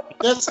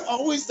 There's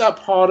always that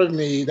part of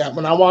me that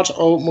when I watch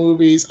old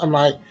movies, I'm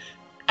like,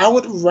 I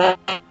would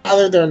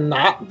rather there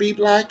not be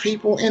black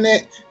people in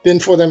it than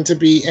for them to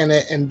be in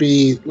it and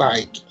be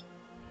like,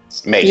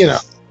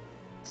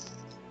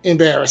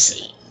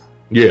 embarrassing.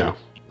 Yeah.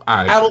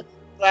 I would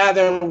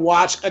rather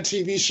watch a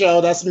TV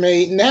show that's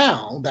made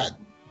now that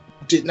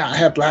did not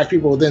have black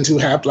people than to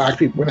have black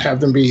people and have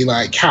them be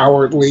like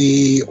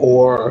cowardly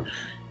or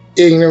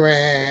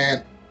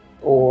ignorant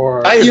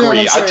or I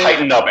agree. I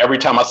tighten up every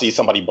time I see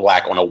somebody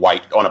black on a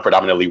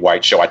predominantly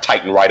white show. I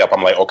tighten right up.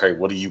 I'm like, okay,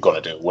 what are you gonna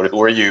do?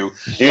 Who are you?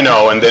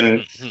 And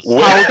then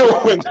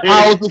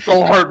how is this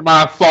gonna hurt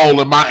my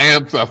soul and my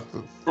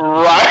ancestors?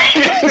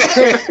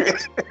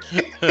 Right.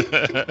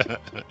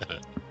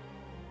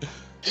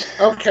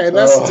 Okay,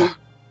 let's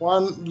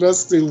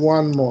do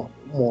one more.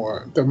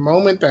 The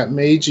moment that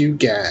made you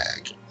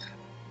gag.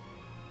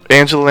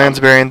 Angela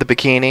Lansbury in the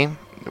bikini.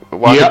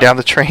 Walking down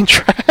the train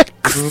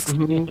tracks.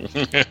 Well,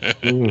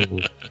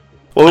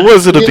 it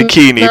wasn't a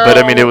bikini, but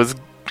I mean, it was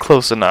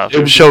close enough. It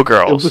was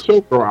showgirls. It was a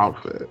showgirl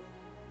outfit.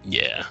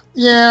 Yeah.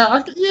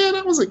 Yeah,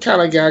 that was a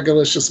kind of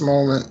gagalicious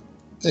moment.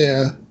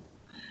 Yeah.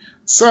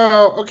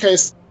 So, okay,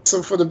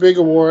 so for the big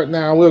award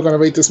now, we're going to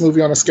rate this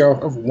movie on a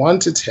scale of 1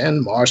 to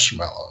 10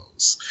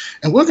 marshmallows.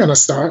 And we're going to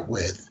start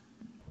with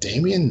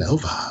Damien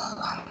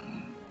Nova.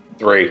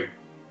 3.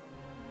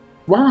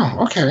 Wow,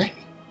 okay.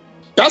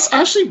 That's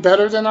actually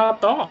better than I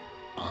thought.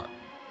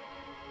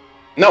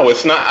 No,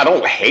 it's not. I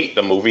don't hate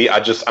the movie.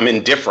 I'm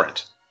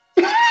indifferent.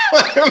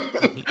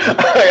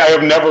 I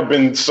have never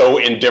been so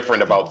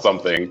indifferent about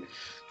something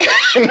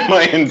in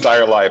my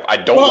entire life. I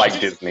don't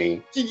like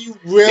Disney. Can you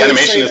really the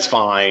animation is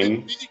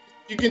fine.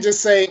 You can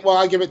just say, well,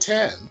 I give it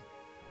 10.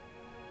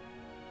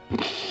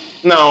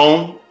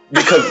 No.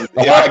 Because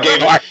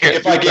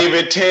if I gave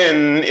it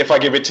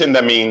 10,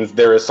 that means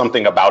there is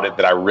something about it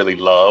that I really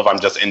love. I'm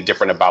just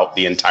indifferent about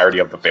the entirety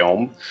of the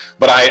film,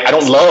 but I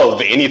don't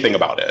love anything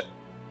about it.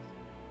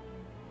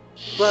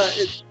 But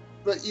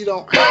you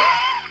don't.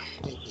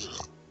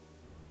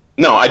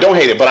 No, I don't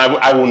hate it, but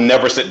I will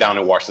never sit down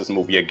and watch this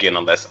movie again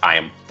unless I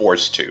am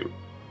forced to.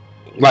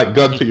 Like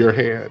gun to your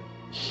head.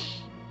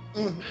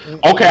 Mm-hmm.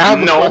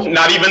 Okay, no,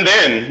 not even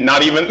then.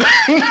 Not even.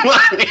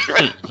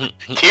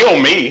 Kill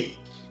me.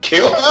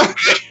 Kill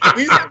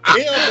me.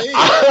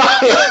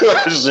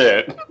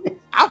 Shit.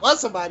 I want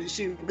somebody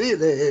shooting me in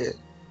the head.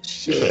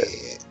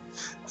 Shit.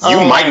 You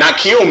might not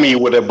kill me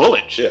with a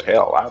bullet. Shit,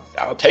 hell,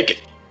 I'll take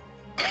it.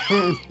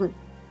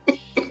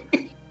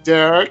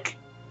 Derek?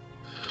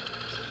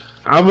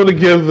 I'm gonna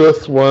give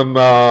this one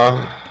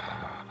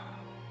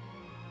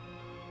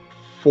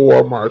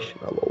 4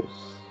 marshmallows.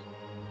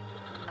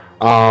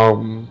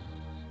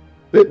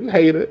 Didn't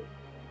hate it.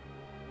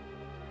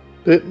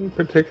 Didn't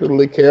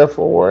particularly care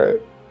for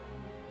it,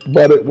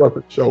 but it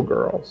wasn't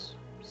Showgirls,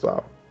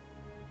 so.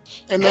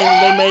 And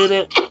then they made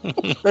it.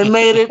 They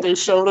made it. They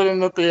showed it in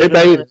the theater. They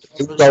made it.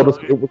 It was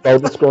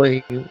on the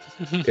screen.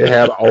 It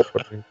had an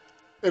opening.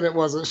 And it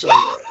wasn't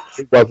Showgirls.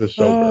 It wasn't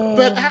Showgirls.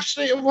 But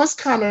actually, it was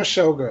kind of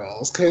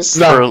Showgirls. Cause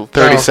for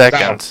 30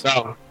 seconds.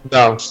 No.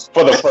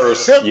 For the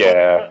first,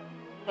 yeah.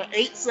 For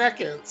 8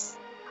 seconds.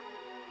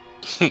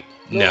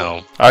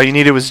 No. All you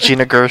needed was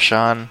Gina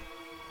Gershon.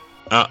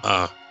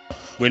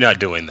 We're not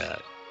doing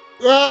that.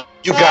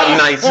 You got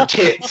nice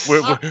tits.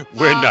 We're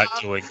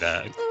not doing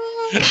that.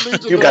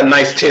 You got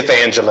nice tits,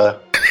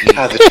 Angela.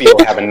 How's it feel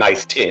having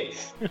nice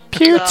tits?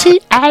 Beauty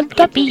and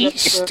the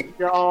Beast.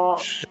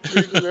 Y'all,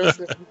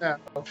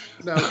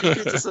 no.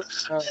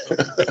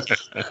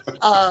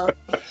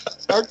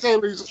 Okay,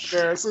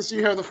 Lisa, since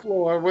you have the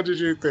floor, what did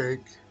you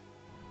think?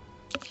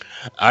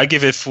 I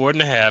give it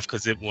 4.5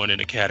 because it won an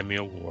Academy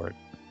Award.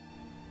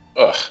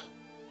 Ugh.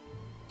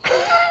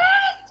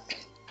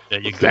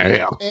 There you go.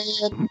 Damn.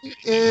 And it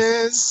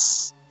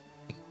is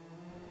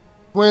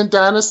When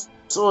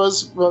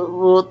Dinosaurs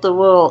Ruled the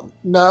World.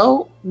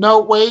 No,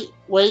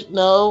 wait,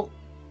 no.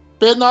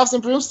 Bedknobs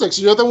and Broomsticks,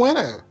 you're the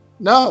winner.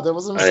 No, there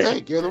was a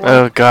mistake. You're the winner.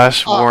 Oh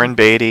gosh, Warren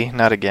Beatty,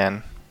 not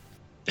again.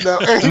 No,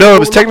 it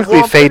was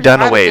technically Faye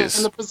Dunaway's.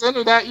 And the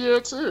presenter that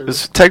year too. It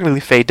was technically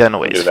Faye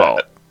Dunaway's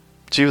fault.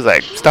 She was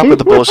like, "Stop with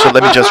the bullshit.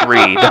 Let me just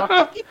read.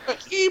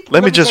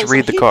 Let me just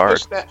read the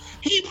card."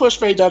 He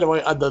pushed Faye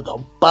Dunaway under the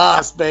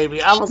bus,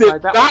 baby. I was He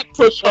like, did not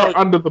push her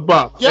under the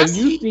bus. Yes,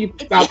 and you need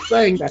to stop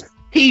saying that.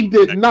 He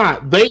did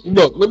not. Let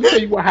me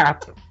tell you what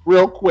happened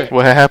real quick.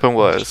 What happened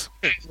was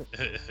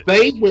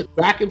they went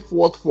back and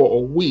forth for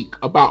a week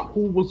about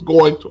who was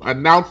going to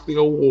announce the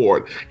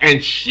award,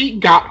 and she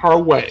got her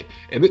way.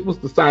 And it was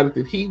decided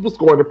that he was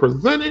going to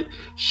present it,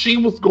 she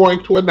was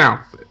going to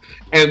announce it.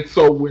 And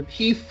so when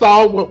he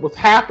saw what was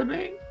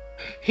happening,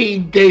 he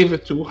gave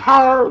it to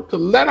her to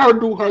let her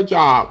do her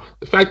job.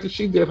 The fact that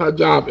she did her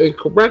job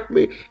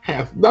incorrectly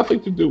has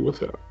nothing to do with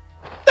her.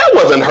 That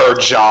wasn't her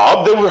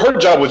job. Her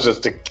job was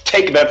just to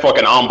take that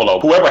fucking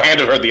envelope. Whoever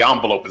handed her the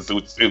envelope is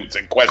who's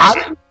in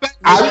question.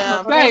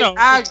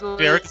 I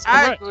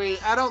agree.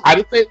 I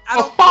didn't say it's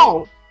her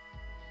fault.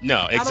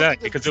 No,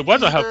 exactly, because it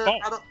wasn't her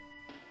fault.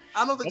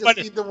 I don't think it's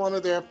either one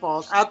of their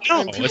faults.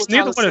 It's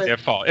neither one of their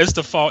fault. It's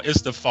the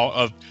fault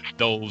of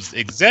those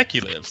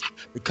executives,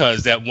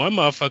 because that one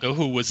motherfucker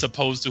who was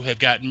supposed to have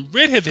gotten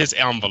rid of his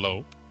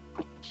envelope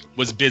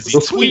was busy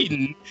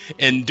tweeting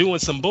and doing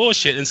some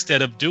bullshit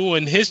instead of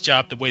doing his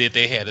job the way that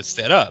they had it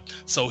set up.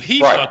 So he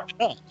fucked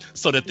it up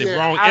so that the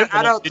wrong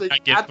envelope did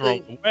not get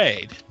thrown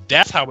away.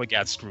 That's how it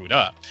got screwed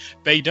up.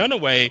 Faye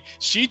Dunaway,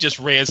 she just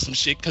read some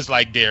shit because,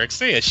 like Derek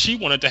said, she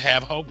wanted to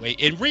have her way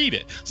and read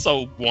it.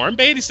 So Warren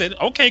Beatty said,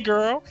 "Okay,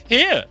 girl,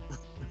 here."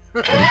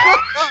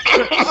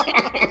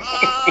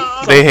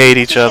 They hate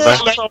each other.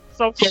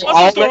 So he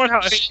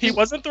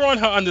wasn't throwing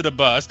her under the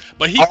bus,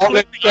 but he all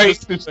that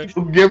space that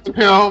you was giving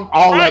him,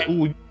 all that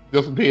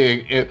just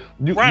being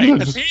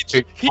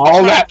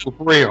all that was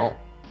real.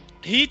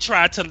 He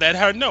tried to let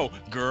her know,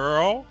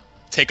 girl,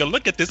 take a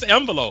look at this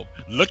envelope.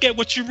 Look at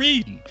what you're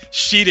reading.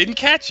 She didn't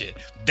catch it.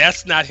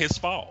 That's not his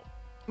fault.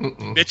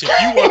 Bitch, if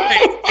you weren't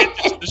paying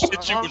attention to the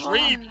shit you was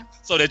reading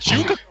so that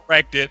you could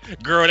correct it,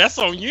 girl, that's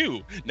on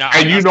you. Now,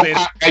 and you know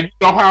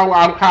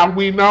how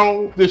we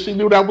know that she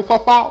knew that was her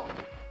fault?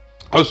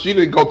 Because she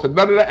didn't go to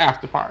none of the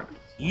after parties.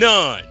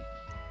 None.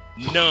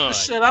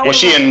 Shit, was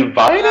she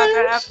invited?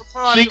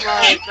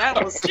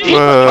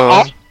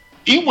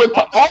 He went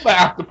to all the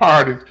after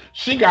parties.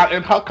 She got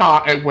in her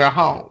car and went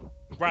home.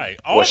 Right.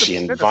 Was she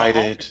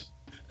invited?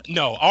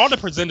 No, all the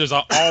presenters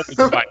are always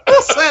invited.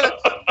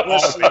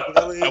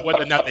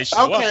 Whether or not they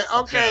show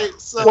up. Okay.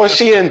 So was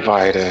she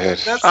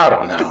invited? I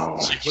don't know.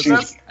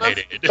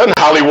 Doesn't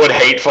Hollywood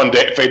hate Faye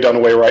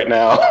Dunaway right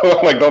now?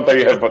 Like, don't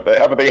they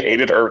haven't they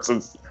hated her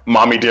since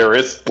Mommy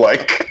Dearest?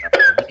 Like,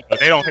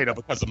 they don't hate her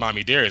because of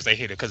Mommy Dearest. They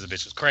hate her because the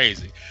bitch is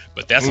crazy.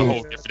 But that's a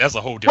whole different. That's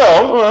a whole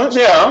different. Well,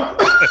 yeah,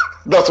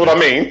 that's what I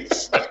mean.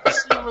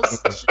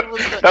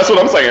 That's what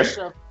I'm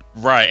saying.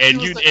 Right, and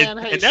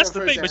that's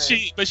the thing,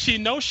 but she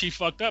knows she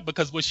fucked up,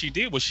 because what she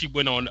did was she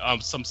went on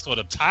some sort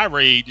of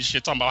tirade and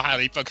shit talking about how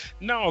they fuck.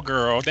 No,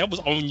 girl, that was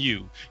on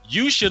you.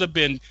 You should have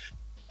been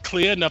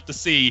clear enough to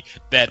see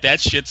that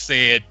shit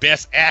said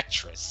Best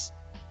Actress.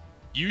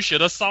 You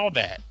should have saw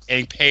that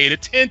and paid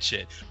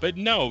attention. But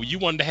no, you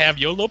wanted to have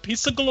your little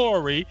piece of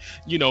glory,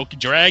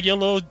 drag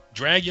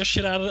your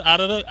shit out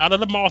of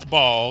the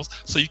mothballs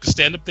so you can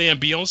stand up there and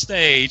be on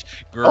stage,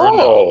 girl.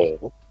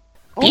 No.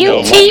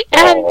 Beauty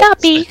and the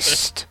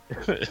Beast.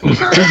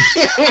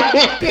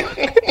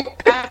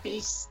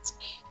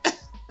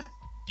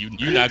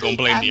 You're not gonna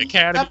blame the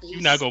Academy. You're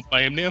not gonna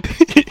blame them.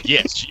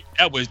 Yes,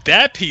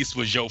 that piece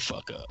was your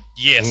fuck up.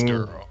 Yes,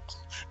 girl.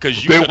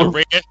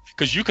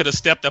 Because you could have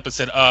stepped up and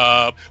said,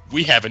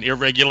 we have an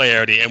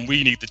irregularity and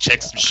we need to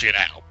check some shit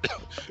out.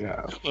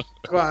 Yeah.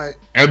 Right.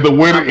 And the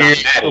winner I'm not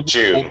is mad at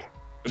you.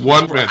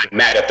 1 minute. I'm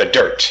mad at the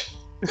dirt.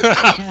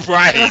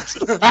 Right.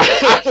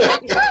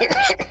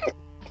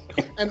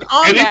 And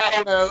on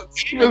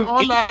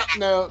that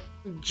note,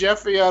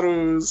 Jeffrey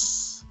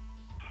Aruz,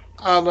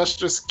 let's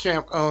just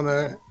camp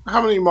owner.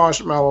 How many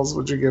marshmallows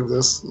would you give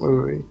this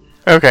movie?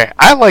 Okay,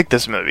 I like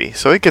this movie,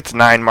 so it gets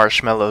 9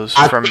 marshmallows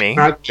from me.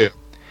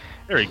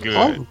 Very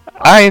good.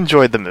 I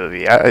enjoyed the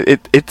movie.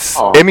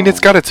 It's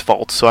got its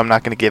faults, so I'm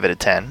not going to give it a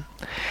 10.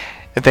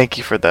 And thank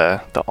you for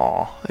the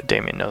awe,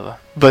 Damien Nova.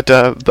 But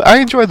I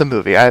enjoy the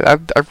movie. I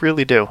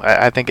really do.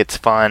 I think it's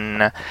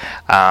fun.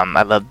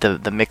 I love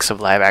the mix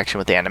of live action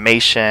with the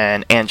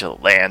animation. Angela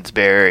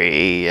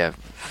Lansbury,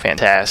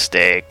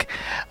 fantastic.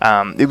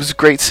 It was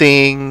great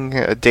seeing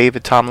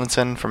David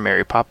Tomlinson from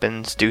Mary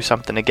Poppins do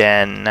something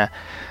again.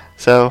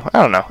 So,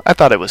 I don't know. I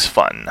thought it was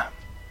fun.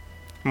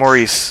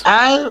 Maurice.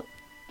 I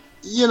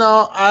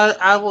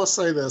will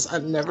say this.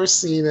 I've never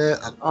seen it.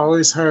 I've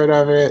always heard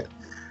of it.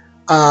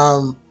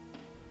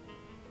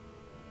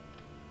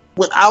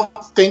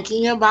 Without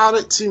thinking about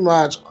it too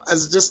much,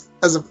 as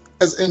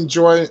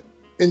enjoying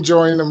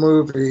the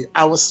movie,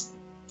 I was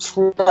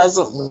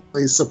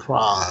pleasantly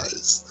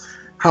surprised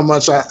how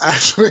much I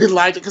actually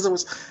liked it,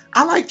 because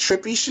I like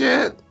trippy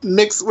shit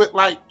mixed with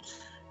like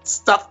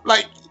stuff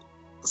like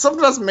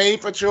something that's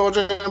made for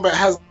children but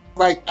has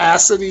like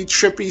acidy,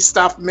 trippy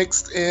stuff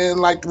mixed in,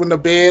 like when the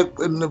bed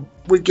and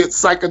we get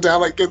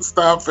psychedelic and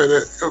stuff, and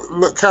it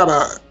looked kind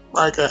of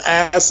like an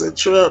acid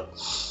trip.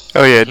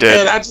 Oh yeah, it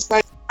did. And I just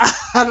like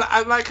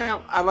I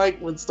like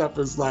when stuff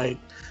is like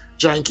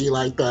janky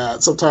like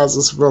that. Sometimes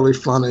it's really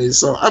funny.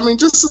 So I mean,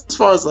 just as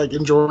far as like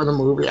enjoying the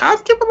movie,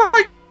 I'd give it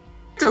like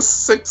a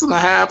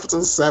 6.5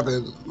 to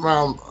 7.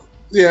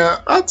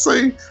 Yeah, I'd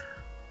say,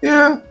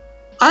 yeah,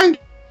 I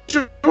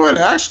enjoyed it.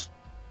 I actually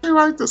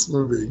like this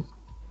movie.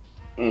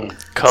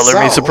 Color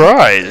me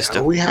surprised.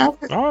 We have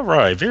it. All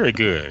right, very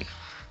good.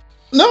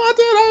 No, I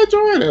did. I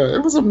enjoyed it.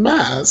 It was a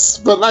mess,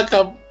 but like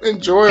a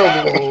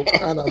enjoyable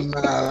kind of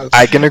mess.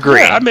 I can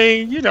agree. Yeah, I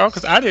mean,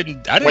 because I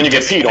didn't. When you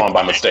get peed on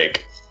by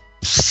mistake.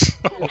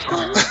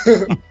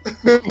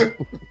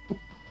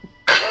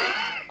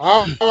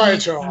 All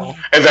right, y'all.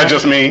 Is that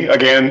just me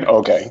again?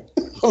 Okay.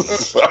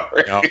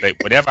 Sorry.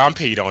 Whatever I'm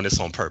peed on, it's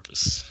on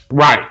purpose.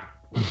 Right.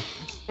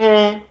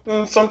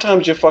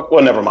 Sometimes you fuck.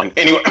 Well, never mind.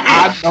 Anyway,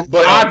 I'm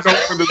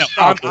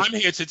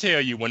here to tell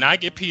you, when I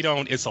get peed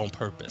on, it's on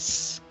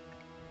purpose.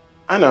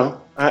 I know.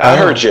 I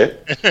heard you.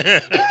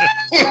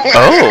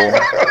 Oh.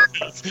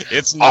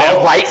 It's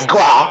all right,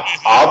 Gra.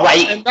 All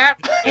right. And that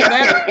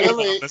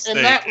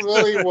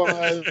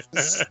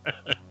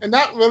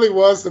really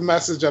was the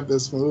message of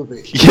this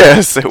movie.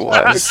 Yes, it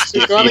was.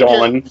 If you're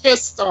gonna get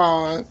pissed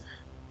on,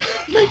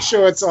 make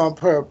sure it's on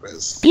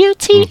purpose.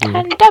 Beauty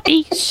and the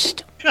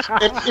Beast.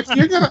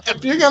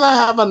 If you're gonna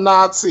have a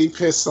Nazi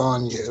piss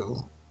on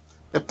you,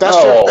 if that's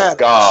your fetish,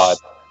 God,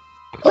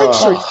 make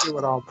sure you do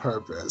it on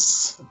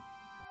purpose.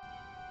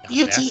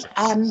 Beauty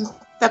and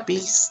the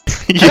Beast.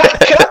 Can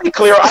I be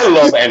clear? I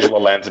love Angela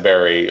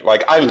Lansbury.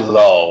 Like, I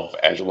love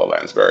Angela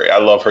Lansbury. I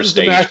love her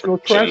stage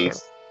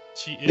productions.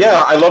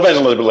 Yeah, I love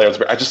Angela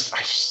Lansbury. I just,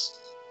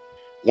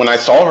 when I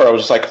saw her, I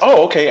was just like,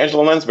 oh, okay,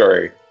 Angela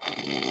Lansbury.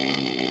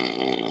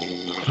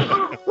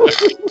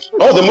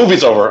 Oh, the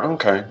movie's over.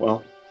 Okay,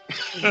 well.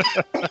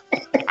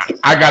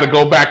 I got to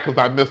go back because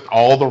I missed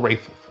all the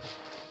races.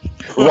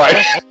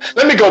 Right.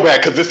 Let me go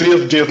back because this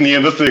is Disney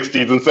in the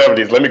 60s and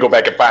 70s. Let me go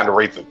back and find the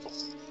races.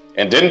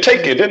 And it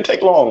didn't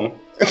take long.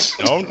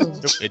 No,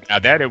 now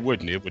that it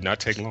wouldn't. It would not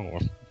take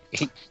long.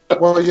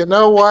 Well, you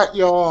know what,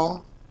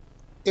 y'all?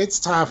 It's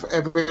time for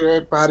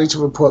everybody to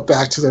report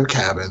back to their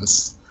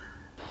cabins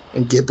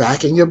and get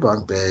back in your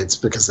bunk beds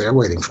because they're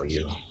waiting for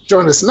you.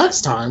 Join us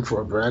next time for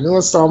a brand new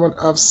installment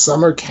of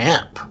Summer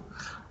Camp.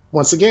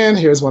 Once again,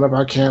 here's one of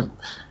our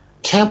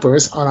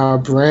campers on our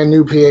brand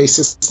new PA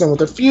system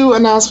with a few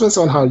announcements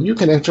on how you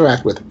can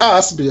interact with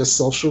us via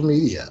social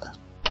media.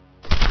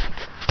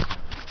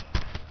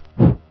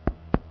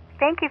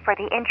 Thank you for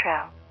the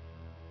intro.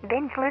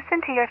 Binge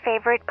listen to your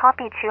favorite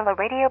Poppy Chulo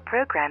Radio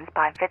programs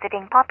by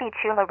visiting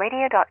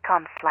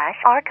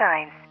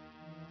poppychuloradio.com/archives.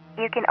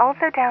 You can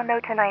also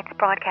download tonight's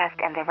broadcast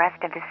and the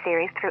rest of the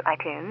series through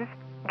iTunes.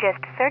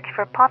 Just search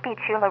for Poppy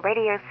Chulo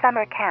Radio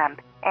Summer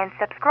Camp and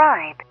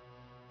subscribe.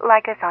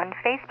 Like us on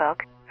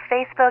Facebook,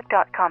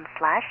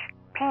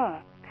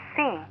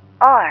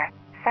 facebook.com/PCR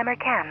Summer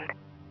Camp.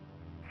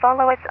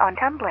 Follow us on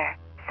Tumblr,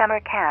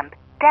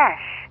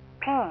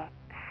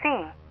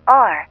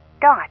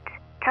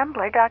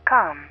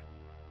 summercamp-PCR.tumblr.com.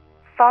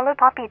 Follow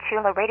Poppy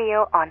Chulo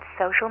Radio on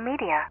social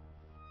media.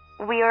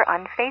 We are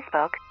on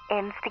Facebook,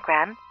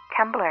 Instagram,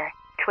 Tumblr,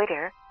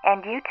 Twitter,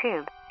 and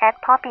YouTube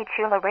at Poppy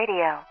Chulo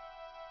Radio.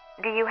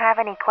 Do you have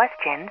any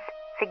questions,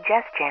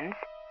 suggestions,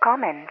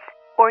 comments,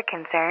 or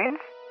concerns?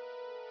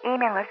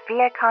 Email us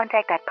via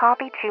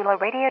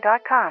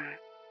contact@poppychuloradio.com.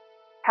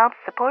 Help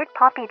support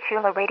Poppy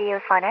Chulo Radio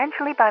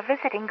financially by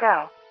visiting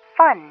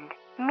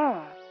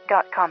GoFundMe.com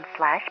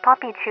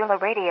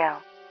go.fund.me.com/PoppyChuloRadio.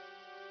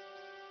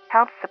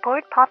 Help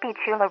support Poppy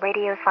Chulo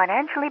Radio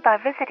financially by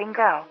visiting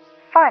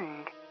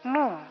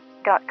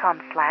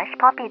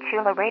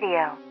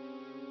GoFundMe.com/PoppyChuloRadio.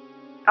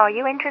 Are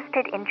you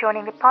interested in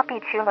joining the Poppy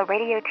Chulo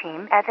Radio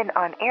team as an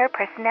on-air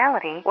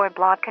personality or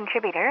blog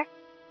contributor?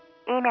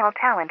 Email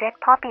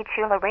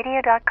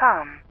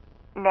talent@PoppyChuloRadio.com.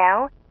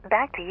 Now,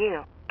 back to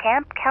you,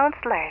 camp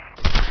counselors.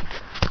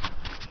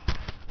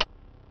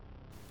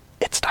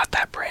 It's not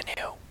that brand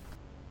new.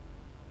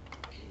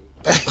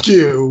 Thank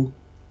you.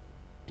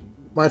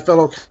 My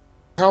fellow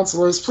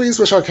counselors, please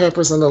wish our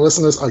campers and the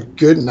listeners a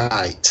good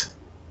night.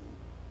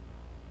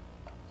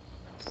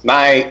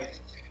 Night.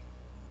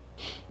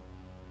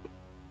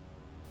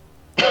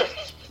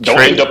 Don't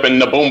end up in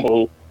the boom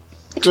boom.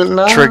 Good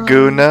night.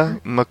 Traguna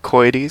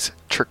Macoides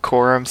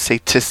Trichorum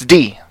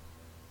Satisdi.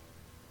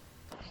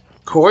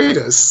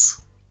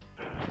 Coitus.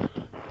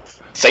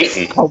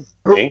 Satan.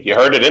 See, you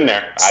heard it in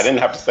there. I didn't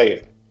have to say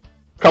it.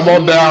 Come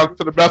on down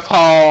to the mess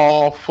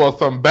hall for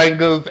some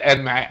bangers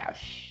and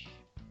mash.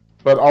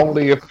 But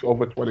only if you're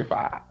over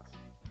 25.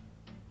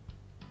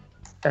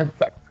 And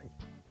sexy.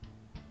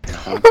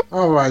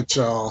 All right,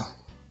 y'all.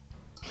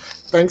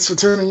 Thanks for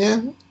tuning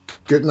in.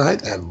 Good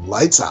night and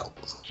lights out.